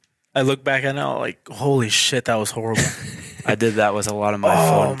then I look back and I'm like, holy shit, that was horrible. I did that with a lot of my Oh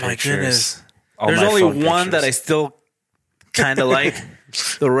phone my pictures. goodness. All There's my only phone one that I pictures. still kind of like.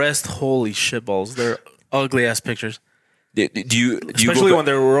 The rest, holy shitballs. They're ugly ass pictures, do you especially when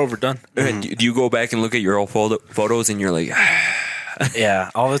they were overdone. do you go back and look at your old photos and you're like, Yeah,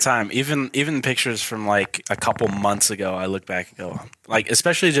 all the time. Even pictures from like a couple months ago, I look back and go, like,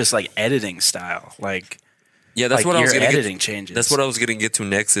 especially just like editing style. Like, yeah, that's like what I was your gonna editing get. changes. That's what I was gonna get to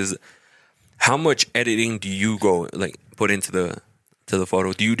next. Is how much editing do you go like put into the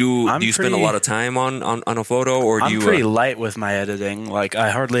photo? Do you spend a pretty- lot of time on a photo, or do I'm you? pretty light with my editing. Like,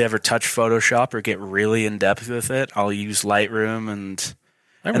 I hardly ever touch Photoshop or get really in depth with it. I'll use Lightroom, and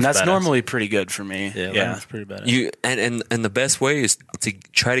that's badass. normally pretty good for me. Yeah, Yeah. that's pretty bad. You and the best way is to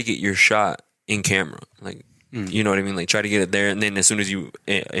try to get your shot in camera, like you know what I mean. Like try to get it there, and then as soon as you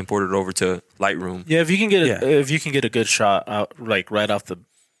import it over to Lightroom, Yeah, if you can get Yeah. if you can get a good shot out, like right off the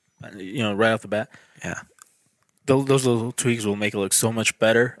bat, Yeah. those little tweaks will make it look so much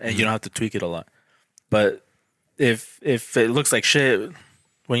better, and you don't have to tweak it a lot. But if it looks like shit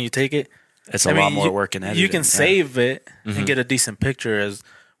when you take it, It's a lot more work in editing. You can yeah. save it and get a decent picture, as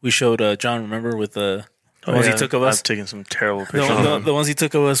we showed John. Remember with the ones he took of us, I've taken some terrible the, pictures. the ones he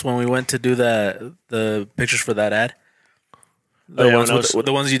took of us when we went to do the pictures for that ad. The yeah, ones when I with was-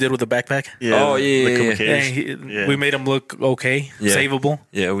 the ones you did with the backpack. Yeah, Oh, yeah, the yeah, Kuma yeah. Cage. Yeah, we made them look okay, Yeah. savable.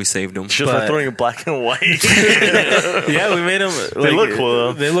 yeah, we saved them. Just by but- throwing it black and white. Yeah, we made them. They look cool,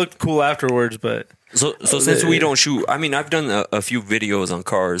 though. They looked cool afterwards, but So since we don't shoot, I mean, I've done a few videos on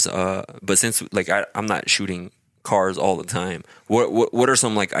cars, but since like I'm not shooting cars all the time, what are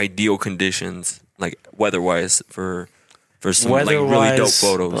some like ideal conditions, like weather-wise, for some like really dope Weather-wise,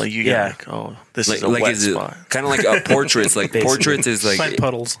 photos? Like you Yeah. get like, oh, this like is a wet is it spot. kind of like portraits? Like portraits is like find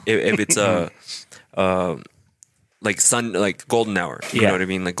puddles. if it's like sun, like golden hour. You Yeah. know what I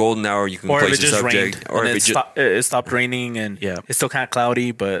mean? Like golden hour, you can Or if place it a just subject, rained, or and if it stopped raining, and Yeah. it's still kind of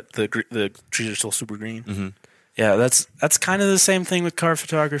cloudy, but the trees are still super green. Yeah, that's kind of the same thing with car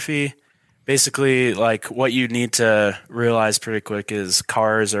photography. Basically, like what you need to realize pretty quick is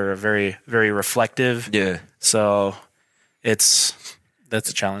cars are very, very reflective. yeah. So it's That's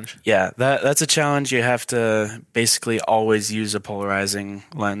a challenge. Yeah, that's a challenge. You have to basically always use a polarizing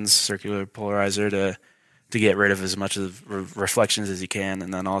lens, circular polarizer, to get rid of as much of the reflections as you can,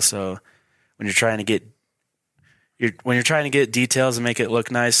 and then also when you're trying to get details and make it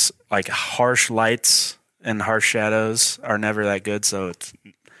look nice, like harsh lights and harsh shadows are never that good. So it's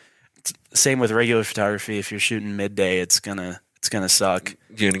same with regular photography. If you're shooting midday, it's gonna suck.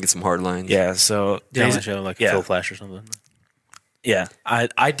 You're gonna get some hard lines. Yeah. So Show like a full flash or something. Yeah,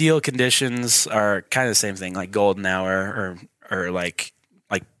 ideal conditions are kind of the same thing, like golden hour or like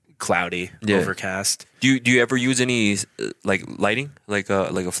cloudy, overcast. Do you ever use any like lighting, like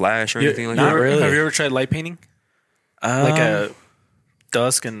a flash or anything like not that? really. Have you ever tried light painting? Like a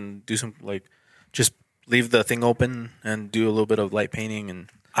dusk and do some like just leave the thing open and do a little bit of light painting and.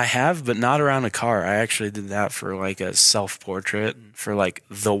 I have, but not around a car. I actually did that for like a self-portrait for like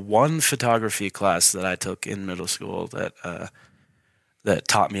the one photography class that I took in middle school that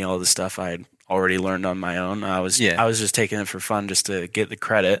taught me all the stuff I had already learned on my own. I was just taking it for fun just to get the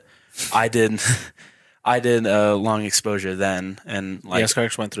credit. I did long exposure then, and like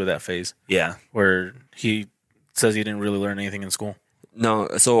Skarks went through that phase. Yeah, where he says he didn't really learn anything in school. No,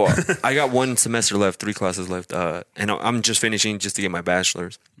 so I got one semester left, 3 classes left, and I'm just finishing just to get my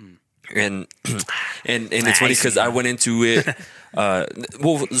bachelor's. And it's funny because I went into it.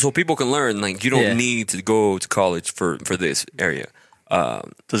 Well, so people can learn. Like you don't need to go to college for this area.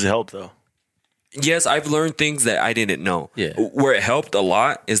 Does it help though? Yes, I've learned things that I didn't know. Yeah. Where it helped a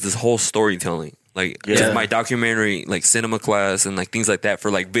lot is this whole storytelling. Like my documentary, like cinema class, and like things like that for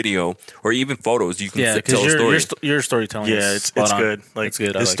like video or even photos. You can tell a story. Your storytelling. Yeah, it's good. Like it's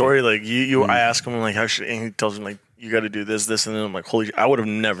good. His story, like you I ask him like how should, and he tells me like you got to do this, and then I'm like, holy! I would have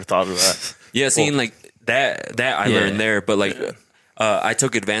never thought of that. Yeah, seeing like that I learned there, but like I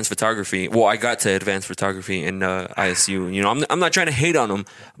took advanced photography. Well, I got to advanced photography in ISU. You know, I'm not trying to hate on them,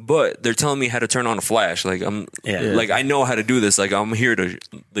 but they're telling me how to turn on a flash. Like like I know how to do this. Like I'm here to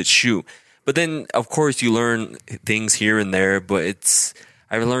let's shoot. But then, of course, you learn things here and there. But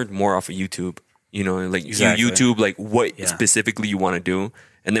I learned more off of YouTube. You know, like you YouTube like what specifically you want to do,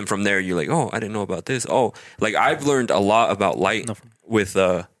 and then from there you're like, oh, I didn't know about this. Oh, like I've learned a lot about light with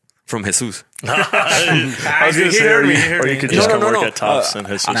from Jesus. I was going to say, or you could just come work at Tufts and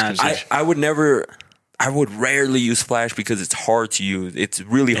Jesus can teach. I would rarely use Flash because it's hard to use. It's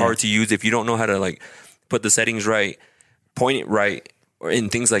really hard to use if you don't know how to like put the settings right, point it right,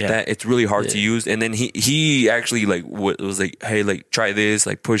 and things like that. It's really hard to use. And then he actually like was like, hey, like try this,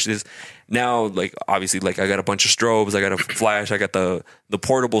 like push this. Now, like obviously, like I got a bunch of strobes. I got a flash. I got the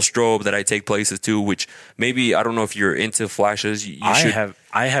portable strobe that I take places to. Which maybe I don't know if you're into flashes.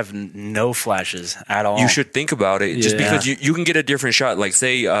 I have no flashes at all. You should think about it just because you can get a different shot. Like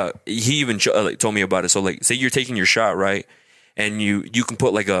say he even like, told me about it. So like say you're taking your shot right, and you can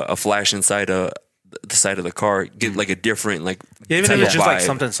put like a flash inside the side of the car, get like a different like even if it's just like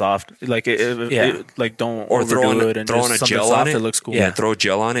something soft, like like don't or throw it and a gel on it. It looks cool. Yeah, throw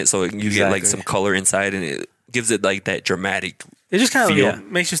gel on it so you get like some color inside, and it gives it like that dramatic. It just kind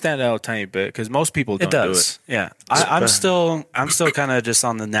of makes you stand out a tiny bit because most people don't do it. Yeah, I'm still kind of just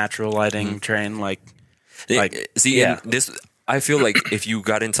on the natural lighting train. This I feel like if you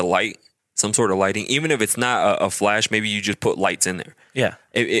got into light, some sort of lighting, even if it's not a flash, maybe you just put lights in there. Yeah.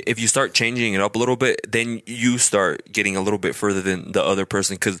 If you start changing it up a little bit, then you start getting a little bit further than the other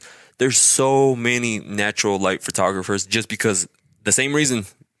person because there's so many natural light photographers just because the same reason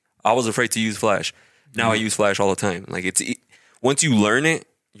I was afraid to use flash. Now I use flash all the time. Like it's once you learn it,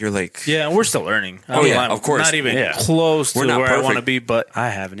 you're like... Yeah, we're still learning. Of course. Not even close to where I want to be, but... I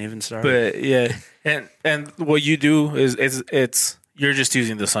haven't even started. But yeah, and what you do is it's you're just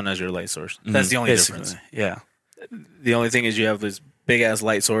using the sun as your light source. That's the only difference. Yeah. The only thing is you have this big ass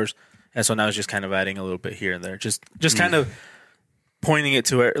light source, and so now it's just kind of adding a little bit here and there, just kind of pointing it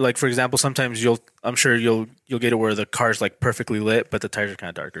to it. Like for example, sometimes I'm sure you'll get it where the car's like perfectly lit, but the tires are kind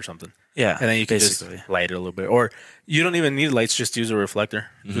of dark or something. Yeah, and then you can just light it a little bit, or you don't even need lights. Just use a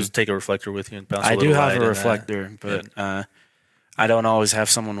reflector. Just take a reflector with you and bounce. I do have a reflector, but I don't always have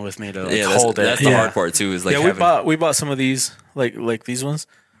someone with me to hold it. That's the hard part too. Is like we bought some of these like these ones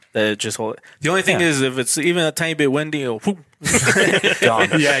that just hold it. The only thing is if it's even a tiny bit windy, gone.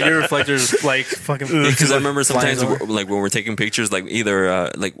 Yeah, your reflector's like fucking. Because I remember sometimes like when we're taking pictures, like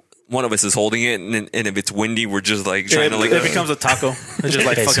either like one of us is holding it, and if it's windy, we're just like trying to like. It becomes a taco. It just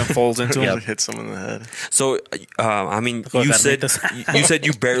like fucking folds into it. Hit someone in the head. So I mean, you said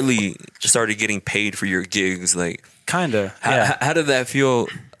you barely started getting paid for your gigs, like kinda. How did that feel,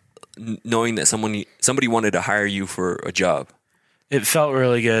 knowing that somebody wanted to hire you for a job? It felt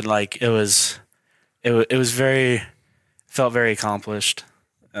really good. Like it was very felt very accomplished.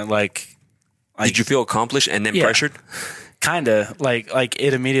 And Did you feel accomplished and then Yeah. pressured? kind of like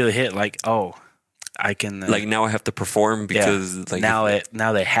it immediately hit like, oh, I can Like now I have to perform because like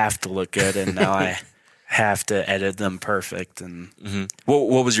now they have to look good, and now I have to edit them perfect. And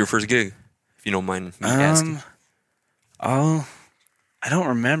What was your first gig? If you don't mind me asking. I don't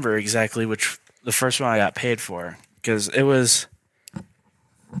remember exactly which the first one I got paid for, because it was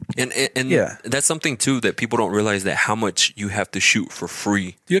And Yeah. that's something too that people don't realize, that how much you have to shoot for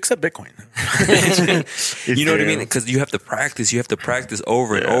free. Do you accept Bitcoin? You know what I mean? Because you have to practice. You have to practice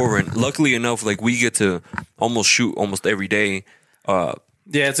over and over. And luckily enough, like we get to almost shoot almost every day.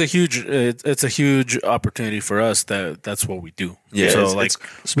 Yeah, it's a huge opportunity for us. That's what we do. Yeah, so it's- like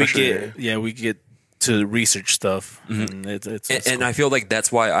especially- we get to research stuff, and it's And cool. I feel like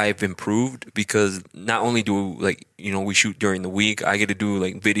that's why I've improved, because not only do like, you know, we shoot during the week, I get to do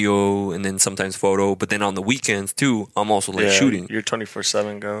like video and then sometimes photo, but then on the weekends too, I'm also like shooting. You're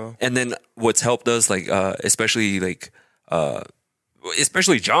 24/7 go. And then what's helped us, like, especially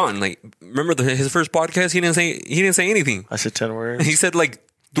John, like, remember his first podcast? He didn't say anything. I said 10 words. He said like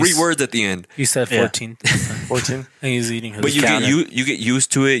 3 words at the end. He said 14. 14. And he's eating his But you counter. you get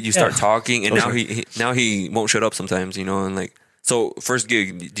used to it. You start Yeah. talking, and now he won't shut up sometimes, you know. And like, so first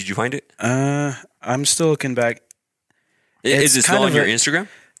gig, did you find it? I'm still looking back. Is it still kind on of your a- Instagram?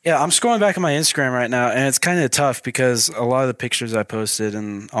 Yeah, I'm scrolling back on my Instagram right now, and it's kind of tough because a lot of the pictures I posted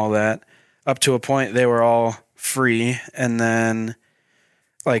and all that, up to a point, they were all free, and then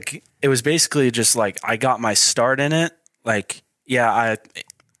like it was basically just like I got my start in it. Like, yeah,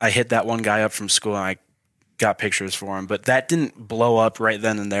 I hit that one guy up from school, and I got pictures for him, but that didn't blow up right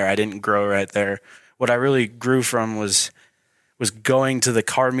then and there. I didn't grow right there. What I really grew from was going to the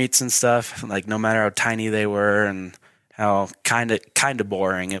car meets and stuff, like no matter how tiny they were and how kind of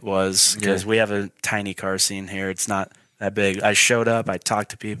boring it was, because we have a tiny car scene here. It's not that big. I showed up, I talked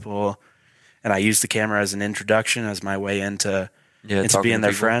to people, and I used the camera as an introduction, as my way into talking being to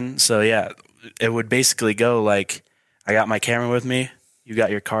their people. friend. So yeah, it would basically go like, I got my camera with me, you got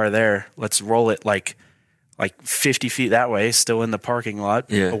your car there, let's roll it like 50 feet that way, still in the parking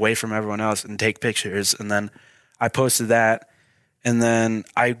lot, away from everyone else, and take pictures. And then I posted that, and then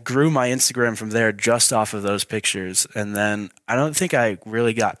I grew my Instagram from there just off of those pictures. And then I don't think I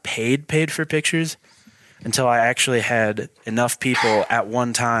really got paid for pictures until I actually had enough people at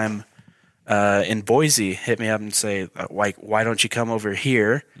one time in Boise hit me up and say, like, why don't you come over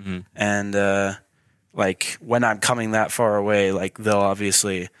here? And like, when I'm coming that far away, like, they'll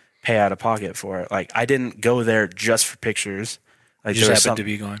obviously pay out of pocket for it. Like, I didn't go there just for pictures. Like, You just there was happened to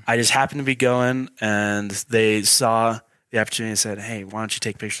be going. I just happened to be going, and they saw the opportunity and said, hey, why don't you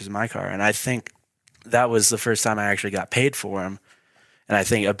take pictures of my car? And I think that was the first time I actually got paid for them. And I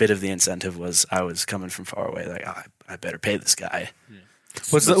think a bit of the incentive was I was coming from far away. Like, oh, I better pay this guy.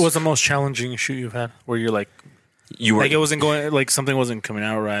 What's the most challenging shoot you've had where you're like You were it wasn't going, like something wasn't coming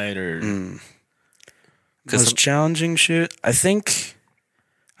out right, or Most challenging shoot? I think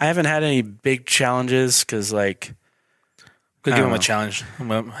I haven't had any big challenges because, like, could I give don't him a know. challenge.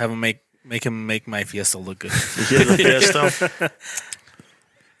 Have him make him make my Fiesta look good. Yeah, the Fiesta.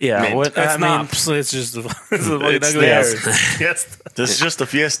 yeah, Man, what It's I not. mean, It's just a It's ugly there. ass Fiesta. This is just a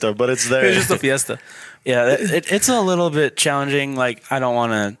Fiesta, but it's there. It's just a Fiesta. yeah, it's a little bit challenging. Like, I don't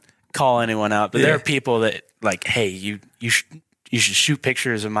want to call anyone out, but there are people that, like, hey, you should shoot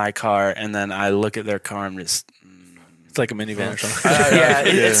pictures of my car, and then I look at their car and just It's like a minivan or something.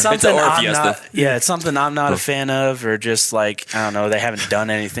 it's something It's a I'm Fiesta. not. Yeah, it's something I'm not a fan of, or just like, I don't know, they haven't done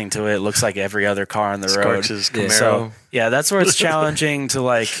anything to it. It looks like every other car on the road. Scorches Camaro. So yeah, that's where it's challenging to,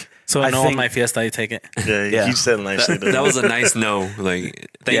 like. So I no, think- on my Fiesta, you take it. Yeah, he said nicely. that was a nice no. Like,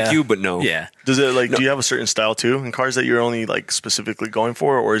 thank Yeah. you, but no. Yeah. Does it like? Do you have a certain style too in cars that you're only like specifically going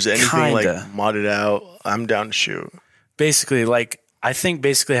for, or is it anything like Kinda. modded out? I'm down to shoot. Basically, like, I think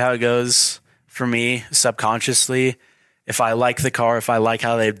basically how it goes for me subconsciously, if I like the car, if I like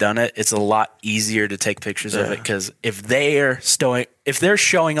how they've done it, it's a lot easier to take pictures of it, because if they're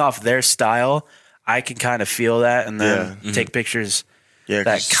showing off their style, I can kind of feel that and then take pictures Yeah,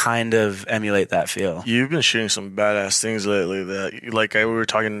 that 'cause kind of emulate that feel. you've been shooting some badass things lately. That like we were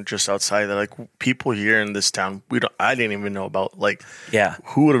talking just outside that like people here in this town, I didn't even know about. Like, Yeah.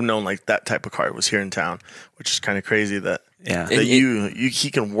 who would have known like that type of car was here in town? Which is kind of crazy that. Yeah. That he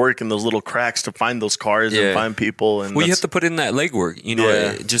can work in those little cracks to find those cars and find people, and Well, you that's- have to put in that legwork, you know,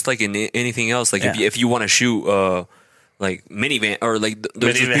 Yeah. just like in anything else. Like, Yeah. if you want to shoot, like minivan, or like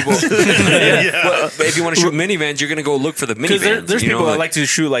there's just Minivans. people. But if you want to shoot minivans, you're gonna go look for the Because minivans. there's you know, people that like to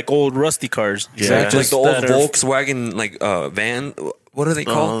shoot like old rusty cars. Exactly. like the old that are- Volkswagen van. what are they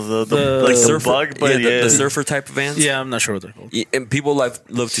called? Like the surfer, bug, but the surfer type of vans. Yeah, I'm not sure what they're called. Yeah, and people love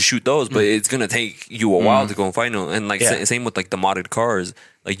to shoot those, but it's gonna take you a while to go and find them. And like same with like the modded cars.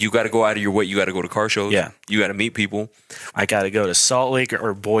 Like you got to go out of your way. You got to go to car shows. Yeah. You got to meet people. I got to go to Salt Lake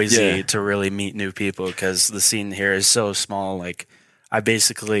or Boise Yeah. to really meet new people because the scene here is so small. Like, I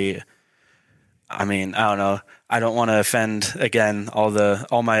basically, I mean, I don't know. I don't want to offend again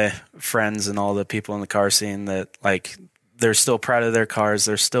all my friends and all the people in the car scene that like they're still proud of their cars.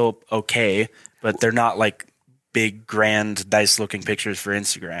 They're still okay, but they're not like big, grand, nice looking pictures for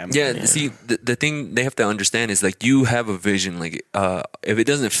Instagram. Yeah, see, the thing they have to understand is like you have a vision. Like, if it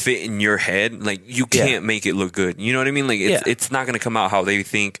doesn't fit in your head, like you can't make it look good. You know what I mean? Like, it's not going to come out how they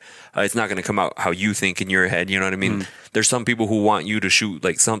think. It's not going to come out how you think in your head. You know what I mean? There's some people who want you to shoot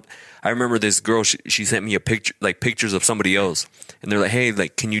like some. I remember this girl. She sent me a picture, like pictures of somebody else, and they're like, "Hey,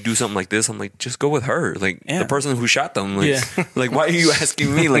 like, can you do something like this?" I'm like, "Just go with her, like the person who shot them." Like, like why are you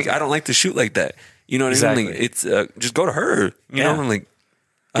asking me? Like, I don't like to shoot like that. You know what I mean? Like, it's just go to her. You know, like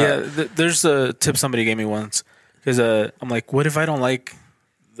there's a tip somebody gave me once because I'm like, what if I don't like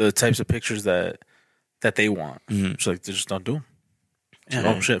the types of pictures that they want? She's like, they just don't do them.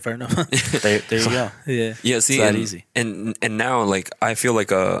 Oh shit, fair enough. there you go. Yeah, see, it's that easy. And now, like, I feel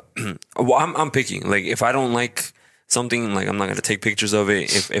like well, I'm picky. Like, if I don't like something, like, I'm not gonna take pictures of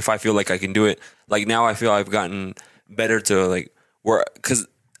it. If I feel like I can do it, like now I feel I've gotten better to like because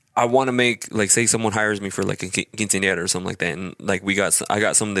I want to make like say someone hires me for like a quinceañera or something like that, and like I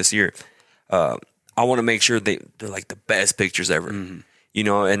got some this year. I want to make sure they're like the best pictures ever, you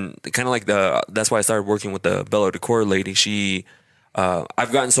know, and kind of like that's why I started working with the Bello Decor lady. She,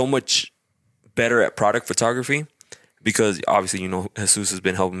 I've gotten so much better at product photography because obviously, you know, Jesus has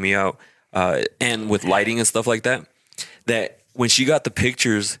been helping me out, and with lighting and stuff like that. That when she got the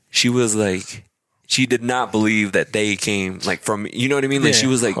pictures, she was like. She did not believe that they came like from, you know what I mean? Like she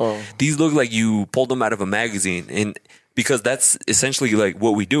was like, these look like you pulled them out of a magazine. And because that's essentially like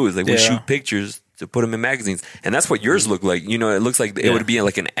what we do is like we shoot pictures to put them in magazines. And that's what yours look like. You know, it looks like it would be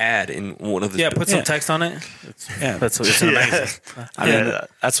like an ad in one of the. Yeah, put some text on it. That's amazing. I mean,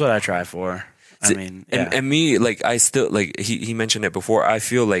 that's what I try for. I mean, and me, like I still like he mentioned it before. I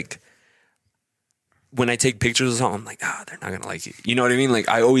feel like when I take pictures of something, I'm like, they're not gonna like it. You know what I mean? Like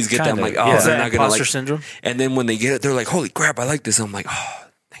I always get that. I'm like, they're not gonna like it. Syndrome. And then when they get it, they're like, holy crap, I like this. I'm like,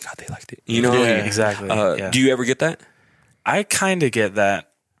 thank God they liked it. You know? Yeah, exactly. Do you ever get that? I kind of get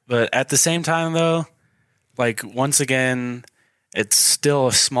that, but at the same time, though, like once again, it's still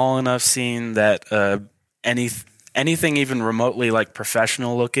a small enough scene that anything even remotely like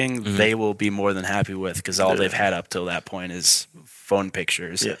professional looking, they will be more than happy with because all they've had up till that point is phone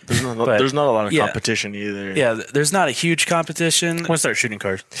pictures. Yeah, there's not a lot of competition either. Yeah, there's not a huge competition. We'll start shooting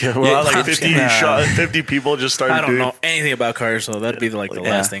cars. Yeah, well, like 50 people just started. I don't know anything about cars, so that'd be like the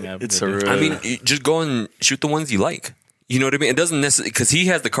last thing I would do. I mean, you just go and shoot the ones you like. You know what I mean? It doesn't necessarily because he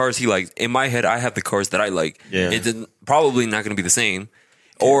has the cars he likes. In my head, I have the cars that I like. Yeah, it's probably not going to be the same.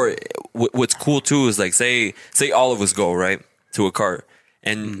 Or what's cool too is like say all of us go right to a car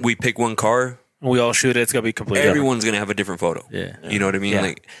and we pick one car. We all shoot it. It's gonna be completely. Everyone's gonna have a different photo. Yeah, you know what I mean. Yeah.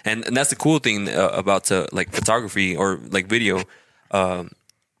 Like, and that's the cool thing about like photography or like video.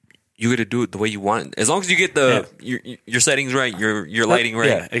 You got to do it the way you want it. As long as you get your settings right, your lighting right.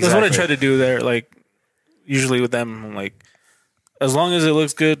 Yeah, exactly. That's what I try to do there. Like usually with them, I'm like as long as it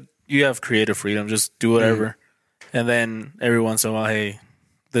looks good, you have creative freedom. Just do whatever, and then every once in a while, hey,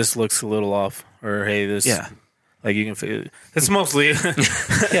 this looks a little off, or hey, this. Yeah. Like you can figure it's mostly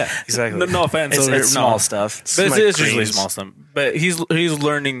exactly. No offense, it's small stuff, but it's usually small stuff. But he's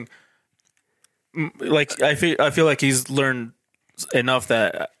learning. Like I feel like he's learned enough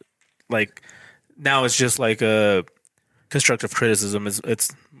that like now it's just like a constructive criticism.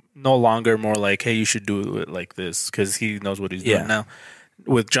 It's no longer more like hey you should do it like this because he knows what he's doing now.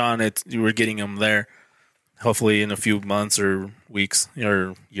 With John, we're getting him there. Hopefully, in a few months or weeks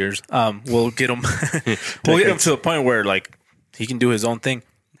or years, we'll get him. We'll get him to a point where like he can do his own thing,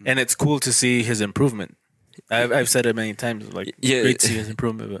 and it's cool to see his improvement. I've said it many times. Like, great to see his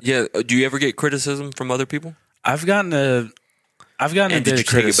improvement. But. Yeah. Do you ever get criticism from other people? I've gotten a and did you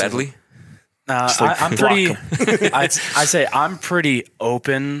take it badly? I'm pretty. I say I'm pretty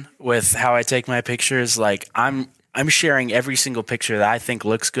open with how I take my pictures. Like I'm sharing every single picture that I think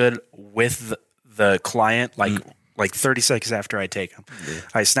looks good with the client, like 30 seconds after I take them.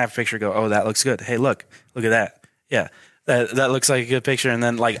 I snap a picture, go, oh, that looks good. Hey, look at that. Yeah, that looks like a good picture. And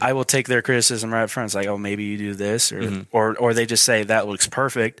then like I will take their criticism right up front. It's like, oh, maybe you do this, or they just say that looks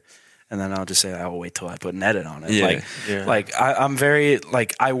perfect, and then I'll just say I will wait till I put an edit on it. Yeah. Like I'm very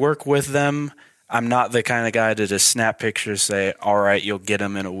like I work with them. I'm not the kind of guy to just snap pictures, say, all right, you'll get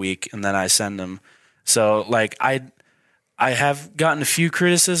them in a week, and then I send them. So like I have gotten a few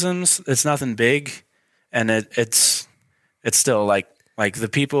criticisms. It's nothing big, and it's still like the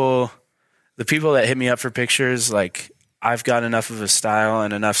people that hit me up for pictures, like I've got enough of a style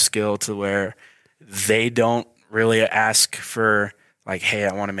and enough skill to where they don't really ask for like, hey,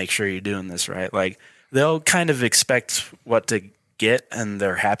 I want to make sure you're doing this right. Like they'll kind of expect what to get, and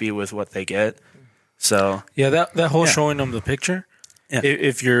they're happy with what they get. So Yeah, that whole showing them the picture. Yeah.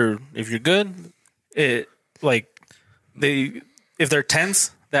 If you're good, it like if they're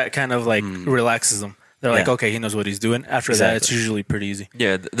tense, that kind of like relaxes them. They're like, Yeah. okay, he knows what he's doing. After that, it's usually pretty easy.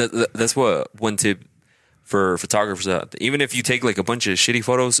 Yeah, that's what one tip for photographers out. Even if you take like a bunch of shitty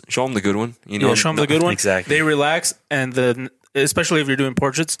photos, show them the good one. You know, Yeah, show them the good one. Exactly. They relax, and then especially if you're doing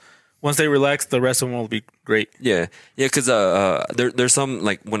portraits, once they relax, the rest of them will be great. Yeah, because there's some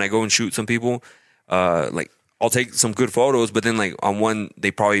like when I go and shoot some people, like I'll take some good photos, but then like on one they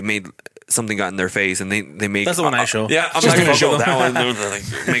probably made something got in their face, and they make That's the one I show. Yeah, I'm not gonna show that one. They're like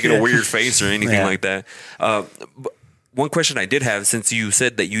making a weird face or anything Yeah. like that. But one question I did have, since you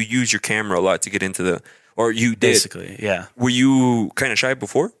said that you use your camera a lot to get into the, or you did, basically, yeah. were you kind of shy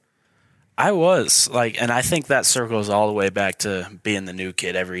before? I was like, and I think that circles all the way back to being the new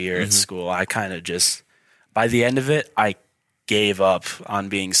kid every year at school. I kind of just, by the end of it, I gave up on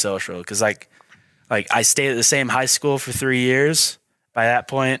being social because like I stayed at the same high school for 3 years. By that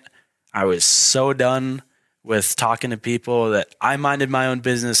point, I was so done with talking to people that I minded my own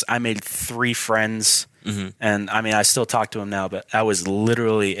business. I made 3 friends, and I mean, I still talk to them now, but that was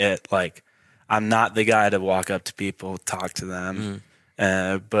literally it. Like, I'm not the guy to walk up to people, talk to them.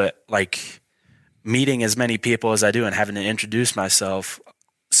 But like meeting as many people as I do and having to introduce myself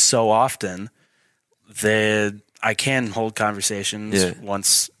so often, I can hold conversations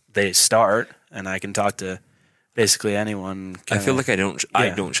once they start, and I can talk to basically anyone. I feel like I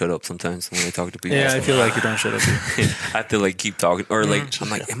don't shut up sometimes when I talk to people. Yeah, I feel like you don't shut up. I have to like keep talking, or like I'm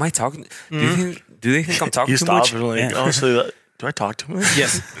like, am I talking? Do they think I'm talking You too stop much? and like, Yeah. honestly, do I talk to him?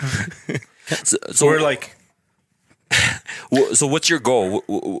 Yes. So We're like, so what's your goal?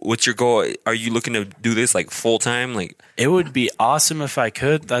 What's your goal? Are you looking to do this like full time? Like, it would be awesome if I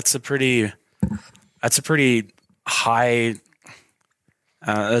could. That's a pretty high.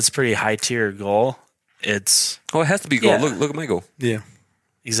 That's a pretty high tier goal. It's it has to be goal. Yeah. Look at my goal. yeah.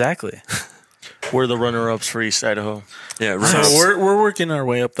 exactly. We're the runner-ups for East Idaho. Yeah, So runner up. we're working our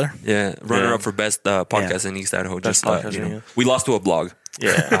way up there. Yeah, runner Yeah. up for best podcast in East Idaho. Best Just podcast, you know, yeah. we lost to a blog.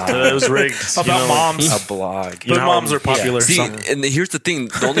 Yeah, it was rigged. About moms. A blog. But moms are popular. See, so. and here's the thing: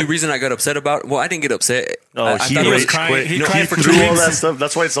 the only reason I got upset about, well, I didn't get upset. Oh, I he thought it was raged crying- quit. he No, cried for 2 threw all weeks. that stuff.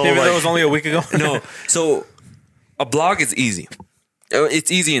 That's why it's all Even though it like was only a week ago. no. So a blog is easy.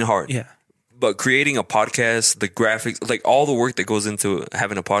 It's easy and hard. Yeah. But creating a podcast, the graphics, like all the work that goes into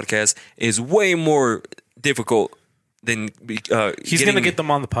having a podcast is way more difficult than He's going to get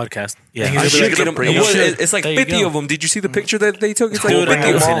them on the podcast. Yeah. And I he's should gonna be get like, them. You should. It's like There you 50 go. of them. Did you see the picture that they took? It's like Dude, I 50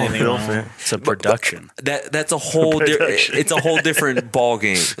 haven't of seen them. anything. Film it. It's a production. That's a whole it's a whole different ball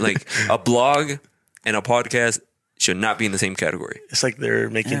game. Like a blog and a podcast should not be in the same category. It's like they're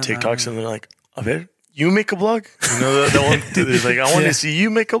making TikToks and they're like, "A ver, you make a blog?" You know that one. It's like, "I want to see you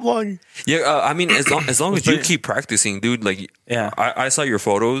make a blog." Yeah, I mean, as long as you keep practicing, dude. Like, Yeah. I saw your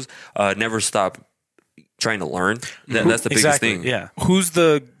photos. Never stop trying to learn. That's the biggest Exactly. thing. Yeah. Who's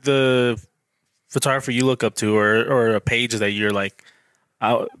the photographer you look up to, or a page that you're like,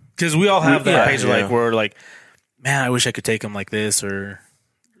 because we all have that Yeah, page yeah. like where like, man, I wish I could take them like this, or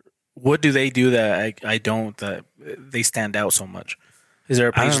what do they do that I don't, that they stand out so much? Is there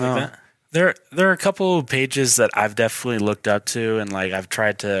a I page don't like know. that? There are a couple of pages that I've definitely looked up to, and like I've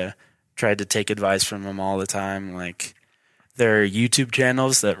tried to take advice from them all the time. Like there are YouTube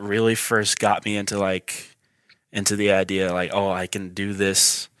channels that really first got me into the idea, like, oh, I can do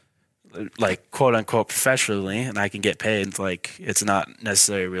this, like quote unquote professionally, and I can get paid. Like it's not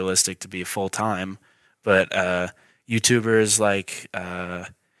necessarily realistic to be full time, but YouTubers like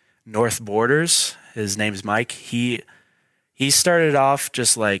North Borders, his name's Mike. He started off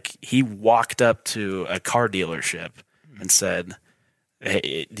just like he walked up to a car dealership and said,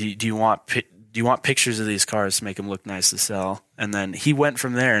 "Hey, do you want pictures of these cars to make them look nice to sell?" And then he went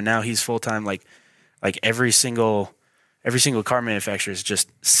from there, and now he's full time. Like every single car manufacturer is just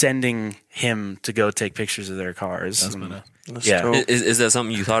sending him to go take pictures of their cars. That's Yeah. dope. Is that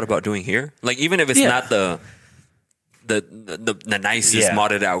something you thought about doing here? Like, even if it's Yeah. not the nicest Yeah.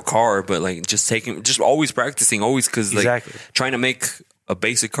 modded out car, but like just always practicing, always, because like Exactly. trying to make a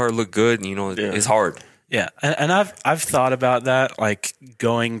basic car look good, you know, Yeah. is hard. Yeah, and I've thought about that, like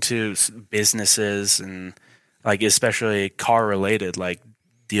going to businesses and like especially car related, like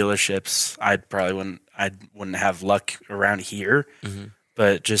dealerships. I wouldn't have luck around here,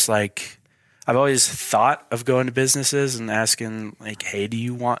 but just like I've always thought of going to businesses and asking like, hey, do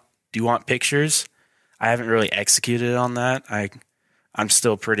you want pictures? I haven't really executed on that. I'm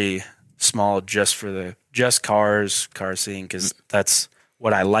still pretty small just for car seeing because that's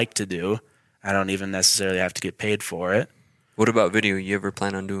what I like to do. I don't even necessarily have to get paid for it. What about video? You ever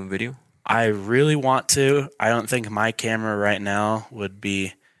plan on doing video? I really want to. I don't think my camera right now would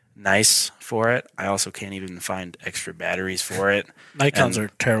be nice for it. I also can't even find extra batteries for it. Nikons are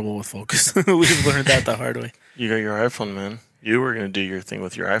terrible with focus. We've learned that the hard way. You got your iPhone, man. You were gonna do your thing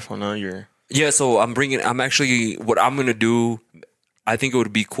with your iPhone. Now you're. Yeah, so what I'm going to do, I think it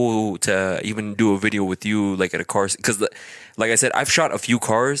would be cool to even do a video with you, like at a car, because like I said, I've shot a few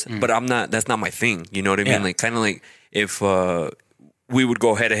cars, but that's not my thing. You know what I mean? Yeah. Like kind of like if we would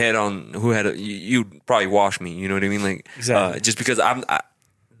go head to head on who had you'd probably wash me. You know what I mean? Like Exactly. just because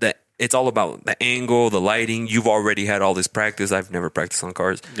it's all about the angle, the lighting. You've already had all this practice. I've never practiced on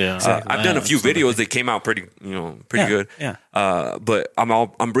cars. Yeah. I've done a few videos that came out pretty good. Yeah. But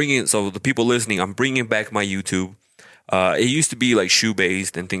I'm bringing, so the people listening, I'm bringing back my YouTube. It used to be like shoe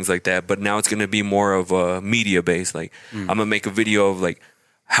based and things like that, but now it's going to be more of a media based. Like I'm going to make a video of like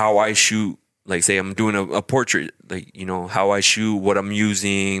how I shoot. Like say I'm doing a portrait, like, you know, how I shoot, what I'm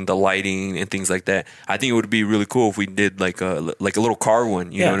using, the lighting and things like that. I think it would be really cool if we did like a little car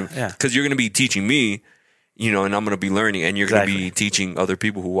one, you know what I mean? Yeah. Because you're going to be teaching me, you know, and I'm going to be learning, and you're going to be teaching other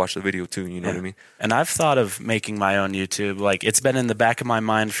people who watch the video too, you know what I mean? And I've thought of making my own YouTube. Like it's been in the back of my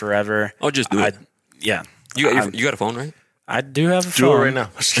mind forever. I'll just do it. Yeah. You got a phone, right? I do have a Do phone. it right now.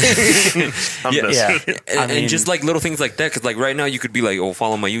 I'm Yeah. messing. Yeah. And just like little things like that, because like right now you could be like, oh,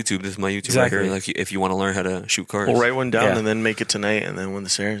 follow my YouTube. This is my YouTube Exactly. right here. Like if you want to learn how to shoot cars. We'll write one down Yeah. and then make it tonight, and then when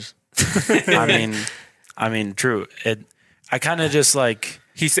this airs. I mean, true. I kind of just like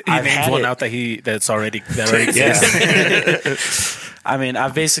He I've names had one it. out that already exists. I mean,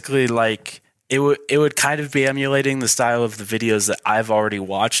 I've basically like it would kind of be emulating the style of the videos that I've already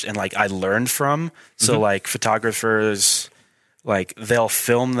watched and like I learned from. So like photographers, like they'll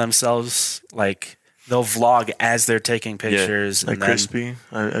film themselves, like they'll vlog as they're taking pictures. Like and then, Crispy.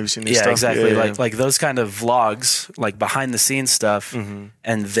 Have you seen this yeah, stuff? exactly. Yeah. Like those kind of vlogs, like behind the scenes stuff, and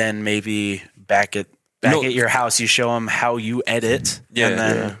then maybe back at your house, you show them how you edit. Yeah, and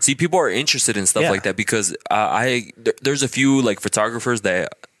then, See, people are interested in stuff Yeah. like that because there's a few like photographers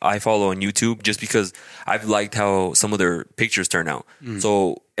that I follow on YouTube just because I've liked how some of their pictures turn out.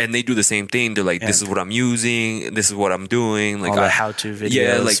 So, and they do the same thing. They're like, "This is what I'm using. This is what I'm doing." Like all the how-to videos,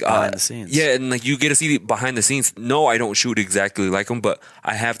 yeah, like behind the scenes. Yeah, and like you get to see behind the scenes. No, I don't shoot exactly like them, but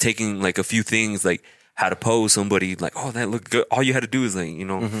I have taken like a few things like how to pose somebody. Like, oh, that looked good. All you had to do is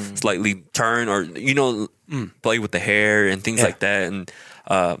like slightly turn or play with the hair and things like that. And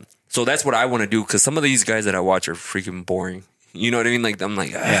so that's what I want to do because some of these guys that I watch are freaking boring. You know what I mean? Like I'm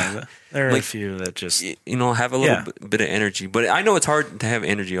like, there are like, a few that just have a little bit of energy. But I know it's hard to have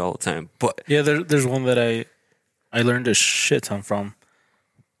energy all the time. But Yeah, there's one that I learned a shit ton from,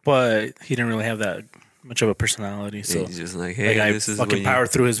 but he didn't really have that much of a personality. So he's just like, hey, I this is fucking powered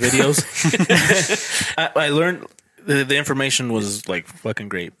through his videos. I learned the information was like fucking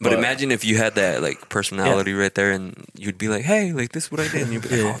great. But imagine if you had that like personality right there, and you'd be like, "Hey, like this is what I did," and you'd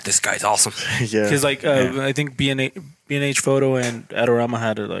be like, "Oh, this guy's awesome." Yeah. because like I think B&H Photo and Adorama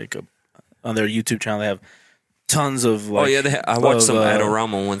had on their YouTube channel they have tons of like. Oh yeah, I watched some of,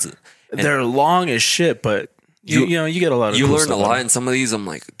 Adorama ones. and They're long as shit, but you get a lot of You cool learn a stuff lot, out of and some of these I'm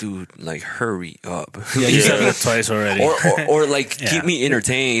like, dude, like hurry up. it. Yeah, you said it twice already. or like keep me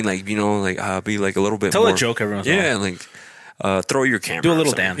entertained, like be like a little bit. Tell more, a joke every once in a while. Yeah, like throw your camera. Do a or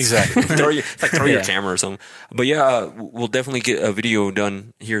little something. dance. Exactly. throw your Yeah. camera or something. But yeah, we'll definitely get a video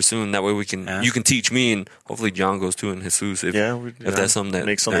done here soon. That way we can you can teach me, and hopefully John goes too, and Jesus if that's something that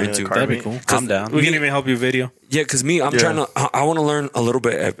make something they're in the into. car. That'd be cool. calm down. We can even help you video. Yeah, because me, I'm trying to. I want to learn a little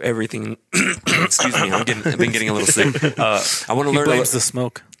bit of everything. Excuse me, I've been getting a little sick. I want to He learn. blames the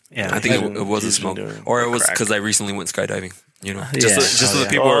smoke. Yeah, I think it was a He's smoke, been doing or it was crack. because I recently went skydiving. You know, Yeah. just so the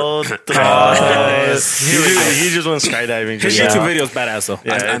people. Oh, he just went skydiving. His just YouTube now. video is badass though.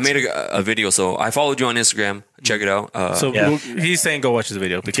 I made a video, so I followed you on Instagram. Check it out. So Yeah. he's saying go watch his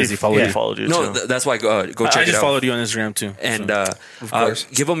video because he followed He you. followed you. no, too. that's why go check I it just out. followed you on Instagram too. And course.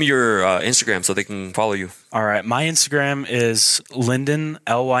 give them your Instagram so they can follow you. All right, my Instagram is Lyndon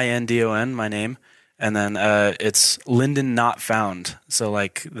Lyndon, my name, and then it's Lyndon not found. So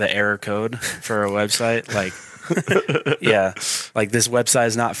like the error code for a website, like yeah, like this website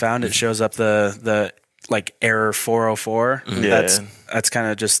is not found. It shows up the like Error 404. Yeah. That's kind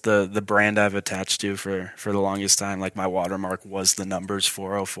of just the brand I've attached to for the longest time. Like my watermark was the numbers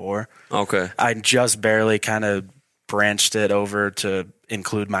 404. Okay. I just barely kind of branched it over to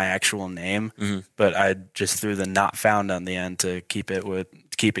include my actual name, but I just threw the not found on the end to keep it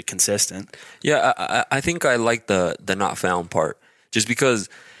consistent. Yeah, I think I like the not found part, just because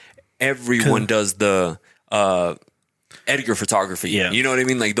everyone does the Edgar photography. Yeah. You know what I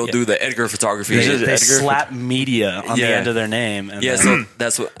mean? Like they'll do the Edgar photography. They slap media on the Yeah. end of their name. And Yeah, then- so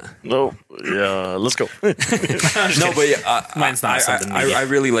that's what. No, yeah, let's go. No, but yeah, Mine's not something media. I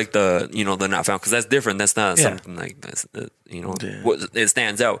really like the the not found, because that's different. That's not Yeah. something like that's what it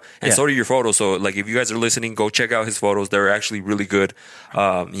stands out, and Yeah. so do your photos. So like if you guys are listening, go check out his photos. They're actually really good.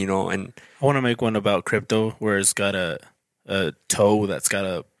 And I want to make one about crypto where it's got a toe that's got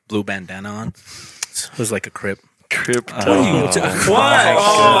a blue bandana on. It was like a crip. Crypto. Why?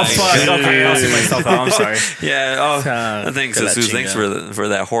 Oh, fuck. Okay, I'll see myself out. I'm sorry. yeah. Thanks, for that Jesus. Thanks for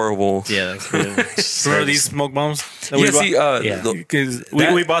that horrible. Yeah, that's good. Remember these smoke bombs? That Yeah. we bought? See, Yeah. Because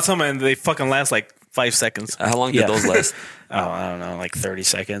that- we bought some and they fucking last like 5 seconds. how long did Yeah. those last? I don't know, like 30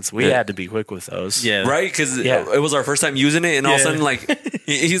 seconds. We Yeah. had to be quick with those. Yeah. Right? Because Yeah. it was our first time using it, and all of a Yeah. sudden, like,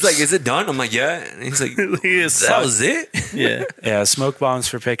 he's like, "Is it done?" I'm like, "Yeah." And he's like, "That was it." Yeah. Yeah, smoke bombs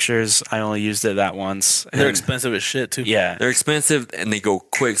for pictures. I only used it that once. They're And- expensive as shit too. yeah. They're expensive and they go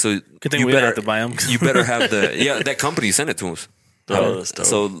quick, so Good thing you we didn't better have to buy them. You better have that company sent it to us. Oh, that's dope.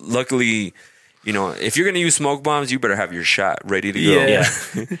 So luckily, if you're gonna use smoke bombs, you better have your shot ready to go. Yeah.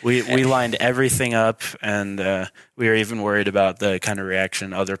 We lined everything up, and we were even worried about the kind of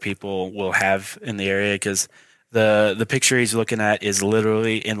reaction other people will have in the area, because the picture he's looking at is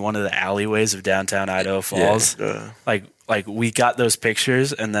literally in one of the alleyways of downtown Idaho Falls. Like we got those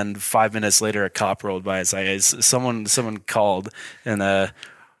pictures, and then 5 minutes later, a cop rolled by. It's like someone called and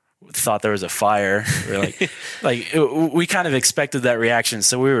thought there was a fire. We're we kind of expected that reaction,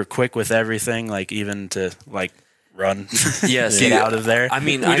 so we were quick with everything, like even to like run, Yeah, see, get out of there. I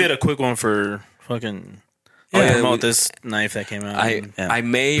mean, We did a quick one for fucking promote this knife that came out. I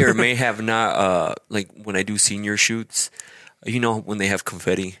may or may have not like when I do senior shoots. When they have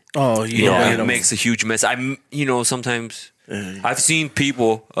confetti. oh, yeah. It makes a huge mess. Sometimes I've seen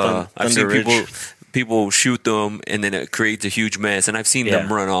people. I've seen Thunder people shoot them, and then it creates a huge mess. And I've seen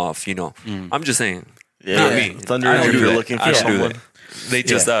them run off. I'm just saying. Yeah. Not me. Thunder I don't Ridge, do you're that. looking for I don't do someone. that. They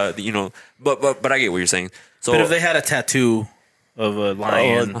just but I get what you're saying. So But if they had a tattoo of a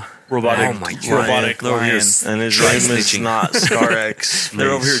lion, robotic. oh my god, robotic they're over here lion. And his dry name is snitching. not Scar-X. They're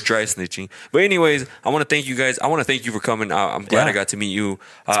over here dry snitching. But anyways, I want to thank you guys. I want to thank you for coming. I'm glad Yeah. I got to meet you.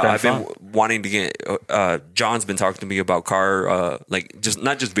 been I've been fun. wanting to get. John's been talking to me about car, just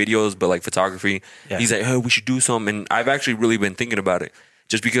not just videos, but like photography. Yeah. He's like, "Oh, we should do something." And I've actually really been thinking about it,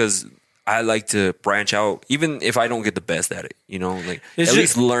 just because I like to branch out, even if I don't get the best at it. It's at just-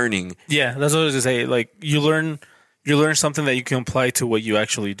 least learning. yeah, that's what I was gonna say. Like you learn something that you can apply to what you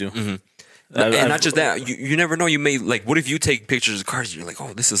actually do. And not just that, you never know. You may what if you take pictures of cars? You're like,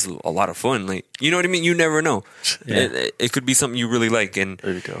 oh, this is a lot of fun. Like, you know what I mean? You never know. It could be something you really like. And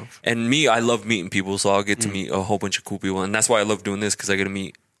There you go. And me, I love meeting people, so I'll get to meet a whole bunch of cool people, and that's why I love doing this, because I get to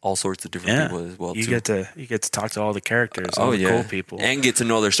meet all sorts of different people as well. You too. get to talk to all the characters, all the cool people. and get to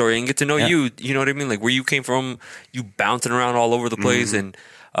know their story, and get to know you. You know what I mean? Like where you came from, you bouncing around all over the place, and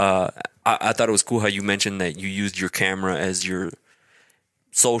I thought it was cool how you mentioned that you used your camera as your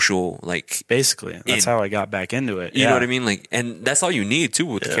social, like. Basically, that's how I got back into it. You know what I mean? Like, and that's all you need too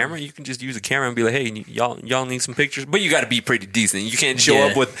with the camera. You can just use a camera and be like, "Hey, y'all need some pictures," but you got to be pretty decent. You can't show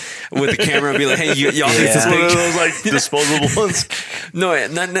up with the camera and be like, "Hey, y'all need some One of pictures." those like disposable ones. No,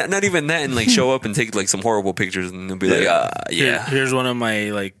 not even that, and like show up and take like some horrible pictures and they'll be like, "Yeah." Here's one of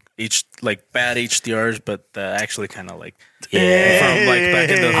my bad HDRs, but actually kind of like from back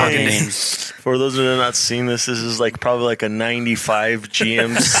in the fucking days. For those who have not seen this is like probably like a 95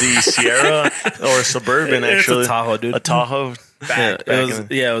 GMC Sierra or Suburban, It's a actually. Tahoe, dude. A Tahoe.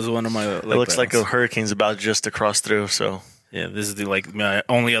 It was one of my. It looks like a hurricane's about just to cross through, so. Yeah, this is my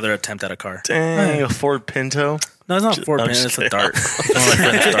only other attempt at a car. Dang, a Ford Pinto. No, it's not Ford I'm Pinto. just It's a kidding. Dart. One of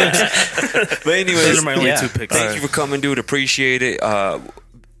my friend's Darts. But anyways, Those are my only yeah. two picks. thank you for coming, dude. Appreciate it.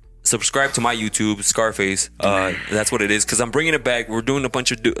 Subscribe to my YouTube, Scarface. That's what it is, because I'm bringing it back. We're doing a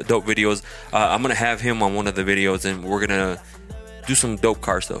bunch of dope videos. I'm gonna have him on one of the videos, and we're gonna do some dope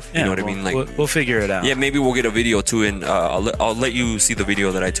car stuff. You know what I mean? Like we'll figure it out. yeah, maybe we'll get a video too, and I'll let you see the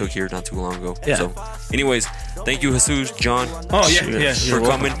video that I took here not too long ago. Yeah. So, anyways, thank you, Jesus, John. Oh yeah, for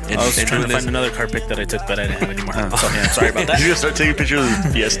coming and I was trying doing to this. find another car pic that I took, but I didn't have anymore. So, yeah, sorry about that. You just start taking pictures of the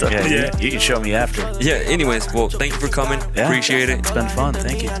Fiesta. Yeah, you can show me after. Yeah. Anyways, well, thank you for coming. Yeah. Appreciate it. It's been fun.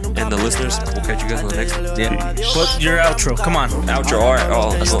 Thank you. And the listeners, we'll catch you guys on the next one. Yeah. But your outro, come on. Outro. All right.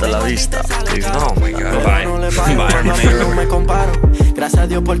 Oh, Hasta la vista. oh my God. Bye. No le paro, Bye. no me comparo. Gracias a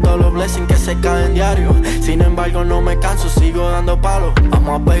Dios por todos los blessings que se caen diario. Sin embargo, no me canso, sigo dando palos.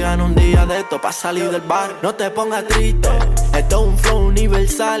 Vamos a pegar un día de esto para salir del bar. No te pongas triste, esto es un flow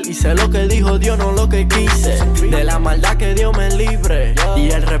universal. Y sé lo que dijo Dios, no lo que quise. De la maldad que Dios me libre. Y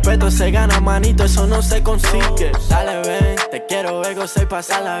el respeto se gana, manito, eso no se consigue. Dale, ven, te quiero ver, gozar y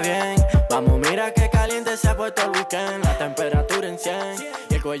pasarla bien. Vamos, mira que caliente se ha puesto el weekend. La temperatura en 100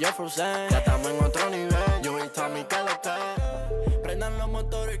 y el cuello frozen. Ya estamos en otro nivel. Yo y Tommy, que lo que. Prendan los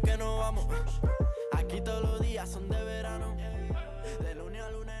motores que no vamos.